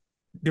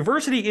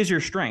diversity is your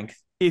strength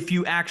if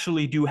you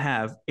actually do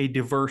have a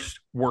diverse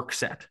work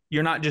set.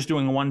 You're not just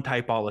doing one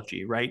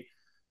typology, right?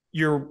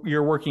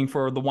 You're working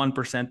for the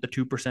 1%, the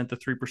 2%, the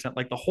 3%,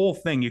 like the whole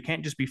thing. You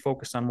can't just be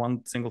focused on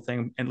one single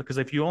thing. And because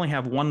if you only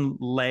have one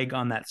leg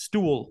on that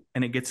stool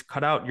and it gets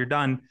cut out, you're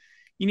done.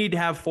 You need to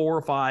have 4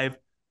 or 5.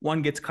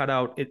 One gets cut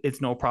out,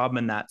 it's no problem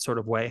in that sort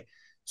of way.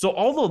 So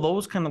although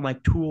those kind of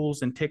like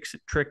tools and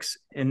tricks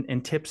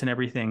and tips and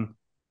everything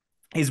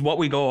is what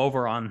we go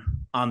over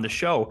on the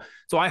show.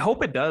 So I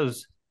hope it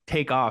does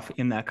take off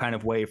in that kind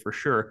of way for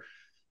sure.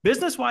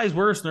 Business-wise,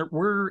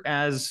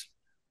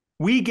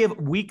 we give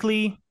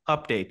weekly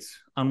updates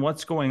on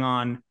what's going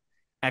on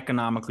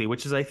economically,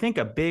 which is, I think,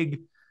 a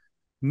big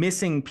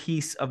missing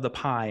piece of the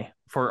pie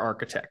for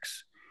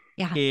architects.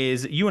 Yeah.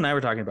 Is you and I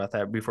were talking about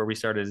that before we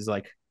started, is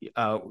like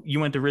you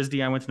went to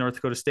RISD, I went to North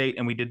Dakota State,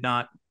 and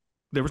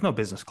there was no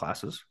business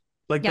classes.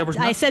 Like there was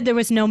I said there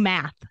was no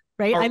math,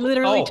 right? I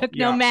literally took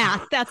no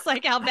math. That's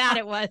like how bad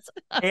it was.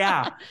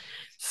 Yeah.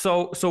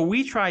 So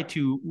we try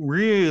to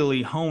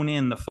really hone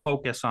in the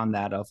focus on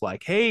that of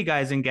like, hey,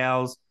 guys and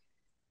gals,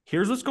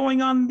 here's what's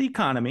going on in the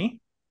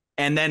economy.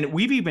 And then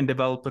we've even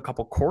developed a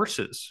couple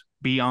courses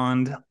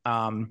beyond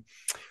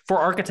for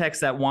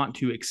architects that want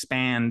to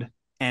expand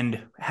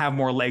and have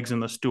more legs in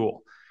the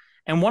stool.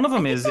 And one of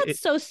them that's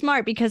so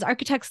smart, because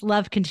architects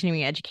love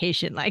continuing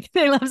education. Like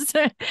they all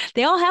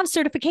have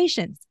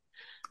certifications.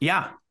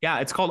 Yeah.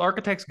 It's called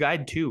Architect's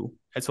Guide 2.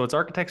 And so it's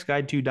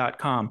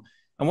architectsguide2.com.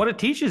 And what it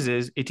teaches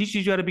you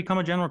how to become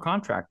a general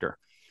contractor,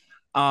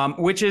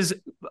 which is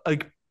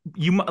it's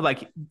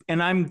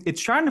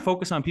trying to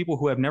focus on people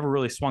who have never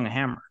really swung a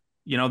hammer.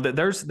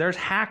 There's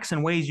hacks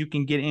and ways you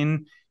can get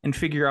in and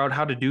figure out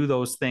how to do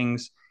those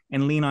things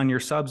and lean on your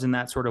subs in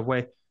that sort of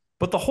way.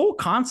 But the whole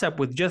concept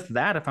with just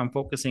that, if I'm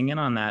focusing in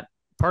on that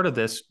part of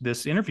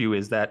this interview,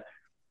 is that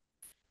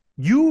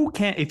you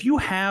can, if you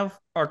have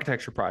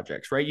architecture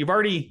projects, right?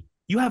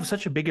 You have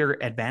such a bigger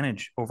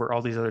advantage over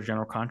all these other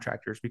general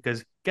contractors,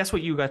 because guess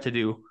what you got to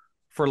do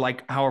for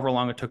like however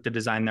long it took to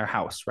design their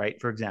house, right?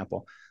 For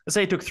example, let's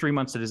say it took 3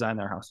 months to design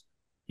their house.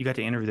 You got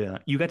to interview them.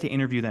 You got to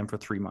interview them for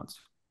 3 months.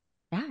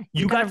 Yeah,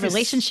 you got a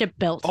relationship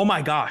built. Oh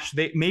my gosh,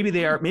 maybe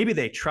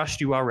they trust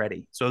you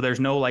already, so there's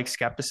no like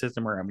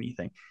skepticism or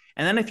anything.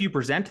 And then if you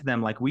present to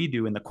them like we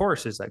do in the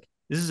course, is like,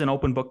 this is an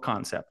open book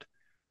concept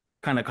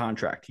kind of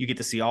contract. You get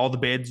to see all the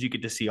bids, you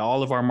get to see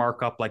all of our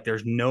markup. Like,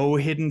 there's no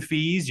hidden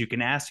fees. You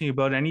can ask me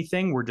about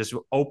anything. We're just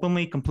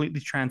openly, completely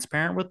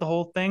transparent with the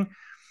whole thing.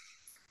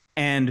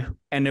 And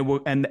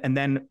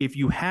then if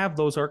you have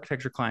those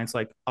architecture clients,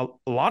 like a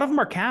lot of them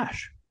are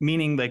cash,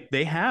 meaning like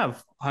they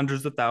have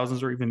hundreds of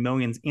thousands or even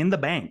millions in the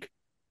bank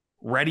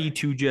ready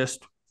to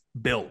just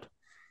build.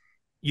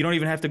 You don't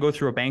even have to go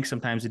through a bank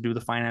sometimes to do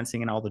the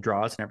financing and all the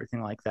draws and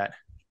everything like that.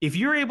 If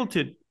you're able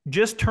to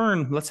just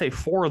turn, let's say,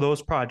 4 of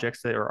those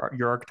projects that are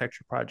your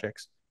architecture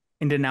projects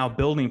into now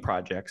building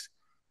projects,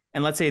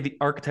 and let's say the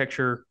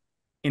architecture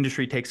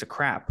industry takes a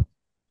crap,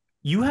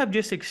 you have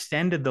just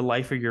extended the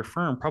life of your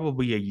firm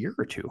probably a year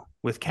or two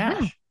with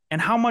cash. Yeah.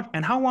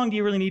 And how long do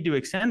you really need to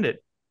extend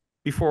it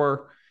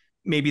before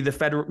maybe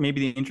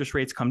the interest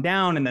rates come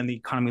down and then the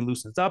economy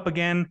loosens up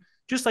again,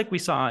 just like we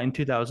saw in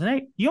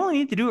 2008? You only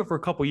need to do it for a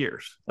couple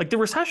years. Like, the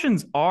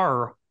recessions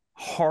are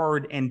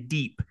hard and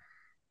deep,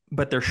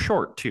 but they're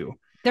short too.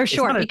 They're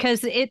short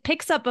because it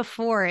picks up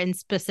before in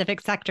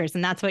specific sectors,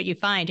 and that's what you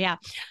find. Yeah.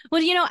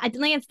 Well,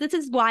 Lance, this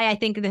is why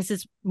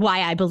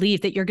I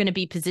believe that you're going to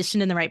be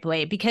positioned in the right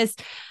way, because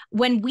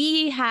when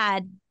we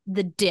had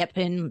the dip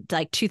in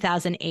like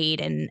 2008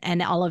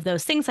 and all of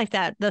those things like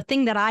that, the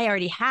thing that I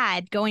already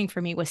had going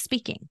for me was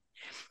speaking.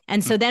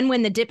 And so then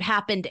when the dip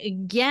happened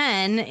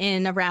again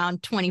in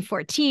around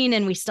 2014,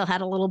 and we still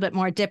had a little bit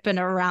more dip in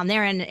around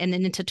there and then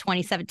into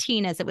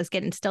 2017, as it was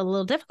getting still a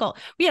little difficult,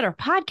 we had our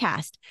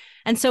podcast.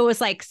 And so it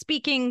was like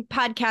speaking,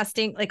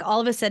 podcasting, like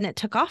all of a sudden it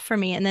took off for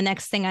me. And the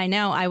next thing I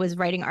know, I was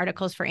writing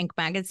articles for Inc.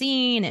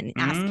 magazine and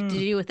asked to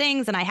do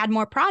things. And I had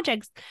more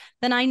projects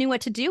than I knew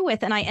what to do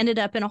with. And I ended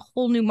up in a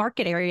whole new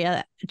market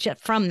area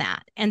from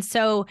that. And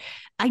so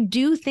I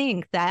do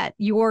think that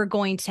you're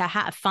going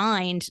to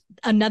find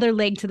another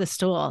leg to the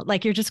stool.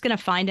 Like, you're just going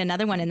to find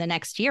another one in the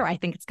next year. I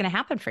think it's going to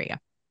happen for you.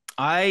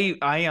 I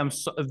am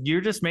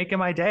you're just making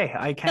my day.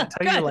 I can't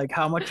tell you like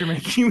how much you're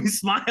making me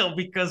smile,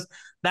 because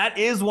that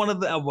is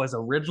was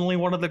originally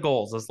one of the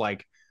goals. Is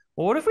like,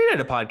 well, what if we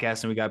did a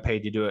podcast and we got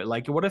paid to do it?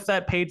 Like, what if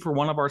that paid for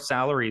one of our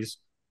salaries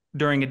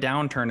during a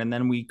downturn, and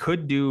then we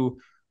could do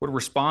what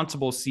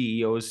responsible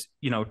CEOs,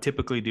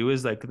 typically do,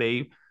 is like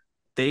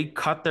they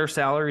cut their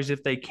salaries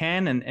if they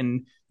can,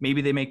 and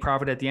maybe they make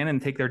profit at the end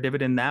and take their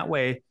dividend that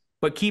way,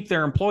 but keep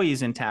their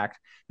employees intact.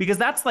 Because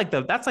that's like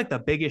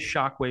the biggest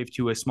shockwave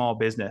to a small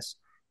business.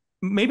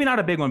 Maybe not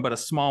a big one, but a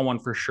small one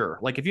for sure.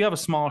 Like, if you have a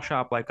small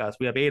shop like us,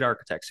 we have 8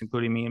 architects,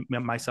 including me,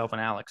 myself,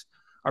 and Alex.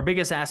 Our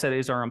biggest asset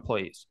is our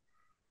employees.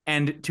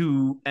 And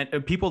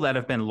people that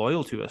have been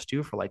loyal to us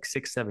too for like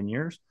 6-7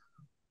 years,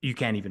 you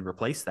can't even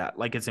replace that.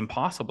 Like, it's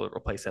impossible to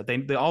replace that.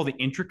 They all the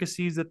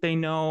intricacies that they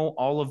know,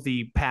 all of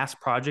the past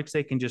projects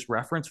they can just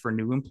reference for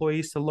new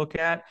employees to look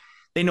at.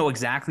 They know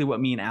exactly what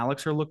me and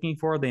Alex are looking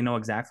for. They know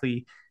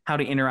exactly how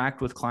to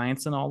interact with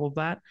clients and all of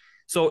that.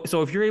 So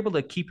if you're able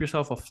to keep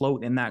yourself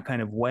afloat in that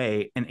kind of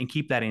way and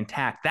keep that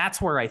intact,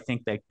 that's where I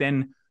think that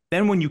then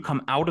when you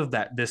come out of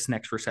this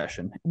next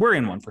recession, we're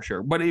in one for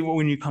sure, but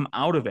when you come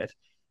out of it,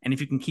 and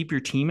if you can keep your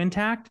team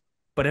intact,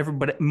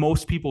 but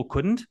most people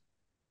couldn't,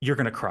 you're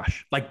going to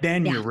crush. Like,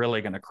 then you're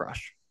really going to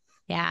crush.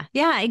 Yeah,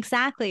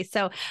 exactly.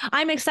 So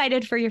I'm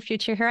excited for your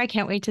future here. I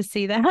can't wait to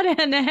see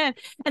that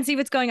and see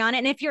what's going on.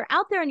 And if you're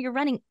out there and you're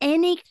running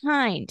any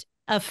kind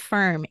of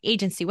firm,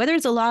 agency, whether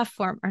it's a law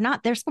firm or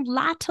not, there's a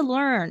lot to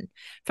learn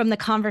from the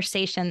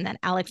conversation that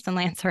Alex and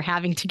Lance are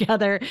having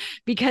together,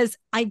 because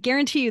I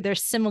guarantee you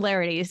there's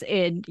similarities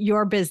in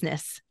your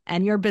business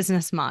and your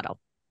business model.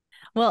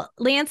 Well,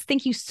 Lance,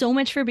 thank you so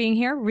much for being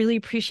here. Really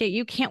appreciate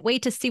you. Can't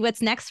wait to see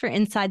what's next for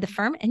Inside the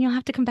Firm, and you'll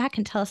have to come back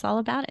and tell us all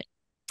about it.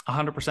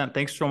 100%.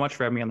 Thanks so much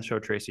for having me on the show,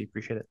 Tracy.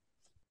 Appreciate it.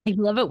 I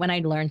love it when I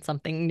learn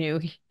something new.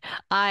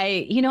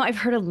 I've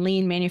heard of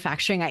lean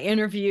manufacturing. I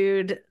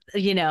interviewed,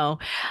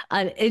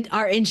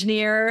 our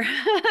engineer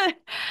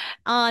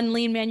on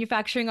lean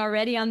manufacturing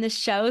already on this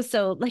show.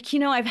 So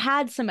I've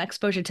had some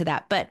exposure to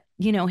that, but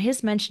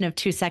his mention of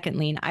 2-second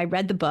lean, I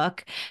read the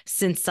book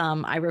since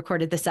I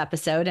recorded this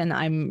episode, and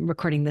I'm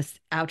recording this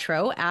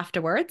outro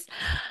afterwards.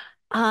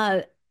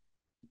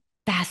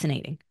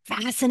 Fascinating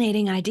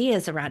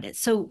ideas around it.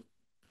 So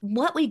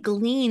what we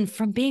glean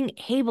from being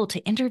able to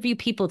interview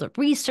people, the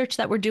research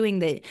that we're doing,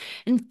 the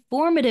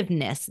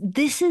informativeness,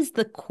 this is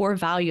the core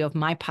value of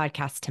my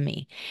podcast to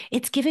me.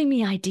 It's giving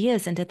me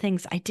ideas into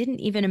things I didn't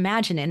even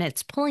imagine, and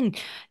it's pulling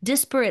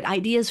disparate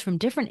ideas from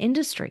different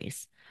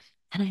industries.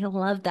 And I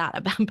love that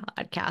about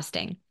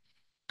podcasting.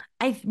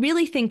 I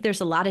really think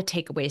there's a lot of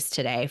takeaways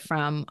today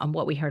from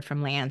what we heard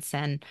from Lance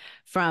and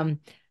from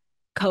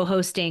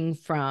co-hosting,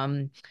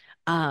 from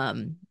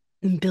um,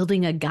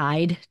 building a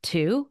guide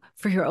too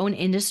for your own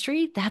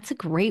industry. That's a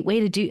great way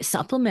to do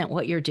supplement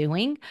what you're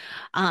doing.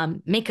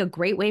 Make a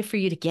great way for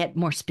you to get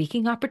more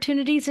speaking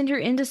opportunities in your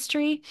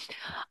industry.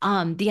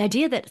 The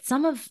idea that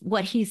some of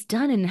what he's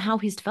done and how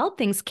he's developed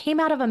things came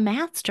out of a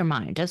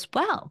mastermind as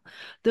well.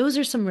 Those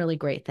are some really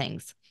great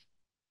things.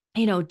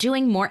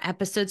 Doing more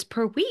episodes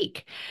per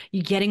week.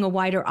 You're getting a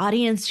wider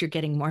audience, you're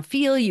getting more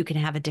feel, you can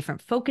have a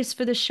different focus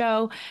for the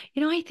show.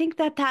 I think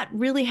that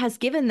really has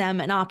given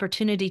them an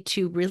opportunity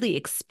to really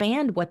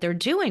expand what they're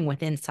doing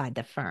with inside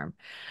the firm.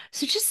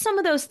 So just some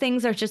of those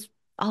things are just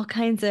all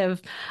kinds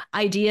of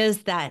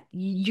ideas that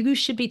you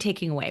should be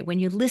taking away. When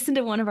you listen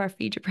to one of our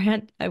feature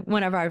brand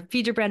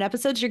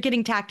episodes, you're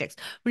getting tactics.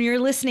 When you're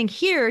listening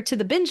here to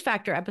the Binge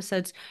Factor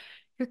episodes,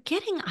 you're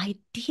getting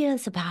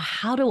ideas about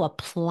how to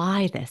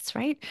apply this,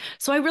 right?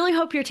 So I really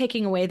hope you're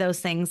taking away those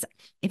things.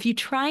 If you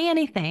try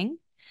anything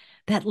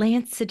that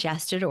Lance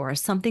suggested or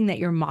something that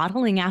you're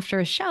modeling after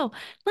a show,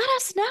 let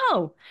us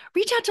know.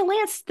 Reach out to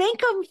Lance,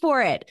 thank him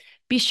for it.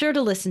 Be sure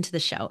to listen to the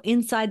show,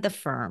 Inside the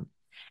Firm.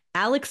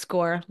 Alex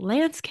Gore,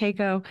 Lance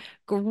Cayko,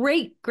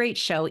 great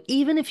show.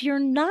 Even if you're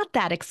not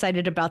that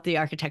excited about the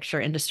architecture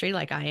industry,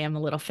 like I am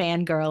a little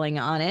fangirling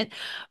on it,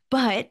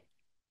 but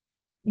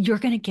you're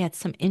going to get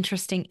some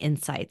interesting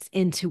insights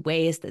into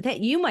ways that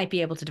you might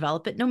be able to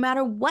develop it no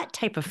matter what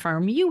type of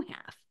firm you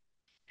have.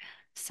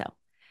 So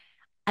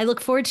I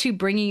look forward to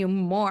bringing you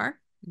more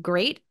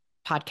great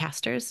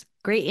podcasters,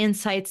 great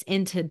insights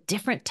into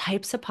different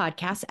types of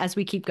podcasts as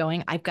we keep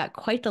going. I've got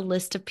quite the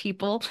list of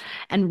people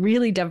and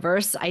really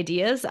diverse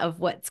ideas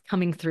of what's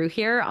coming through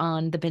here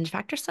on the Binge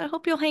Factor. So I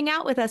hope you'll hang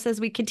out with us as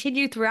we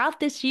continue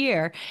throughout this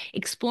year,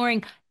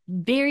 exploring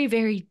very,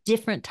 very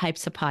different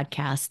types of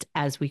podcasts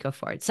as we go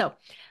forward. So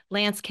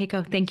Lance,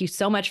 Cayko, thank you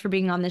so much for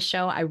being on this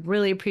show. I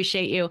really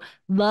appreciate you.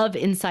 Love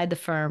Inside the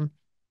Firm.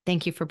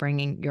 Thank you for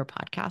bringing your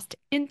podcast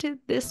into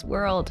this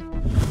world.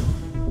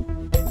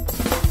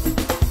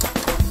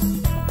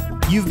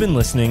 You've been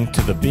listening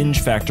to the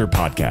Binge Factor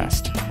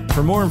podcast.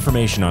 For more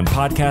information on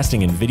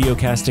podcasting and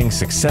videocasting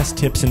success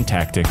tips and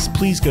tactics,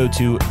 please go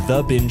to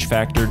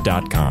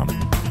thebingefactor.com.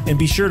 And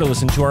be sure to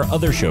listen to our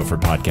other show for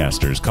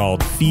podcasters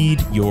called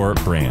Feed Your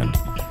Brand.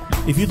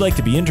 If you'd like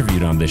to be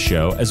interviewed on this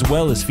show, as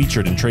well as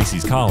featured in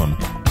Tracy's column,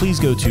 please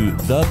go to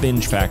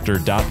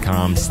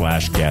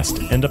thebingefactor.com/guest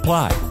and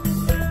apply.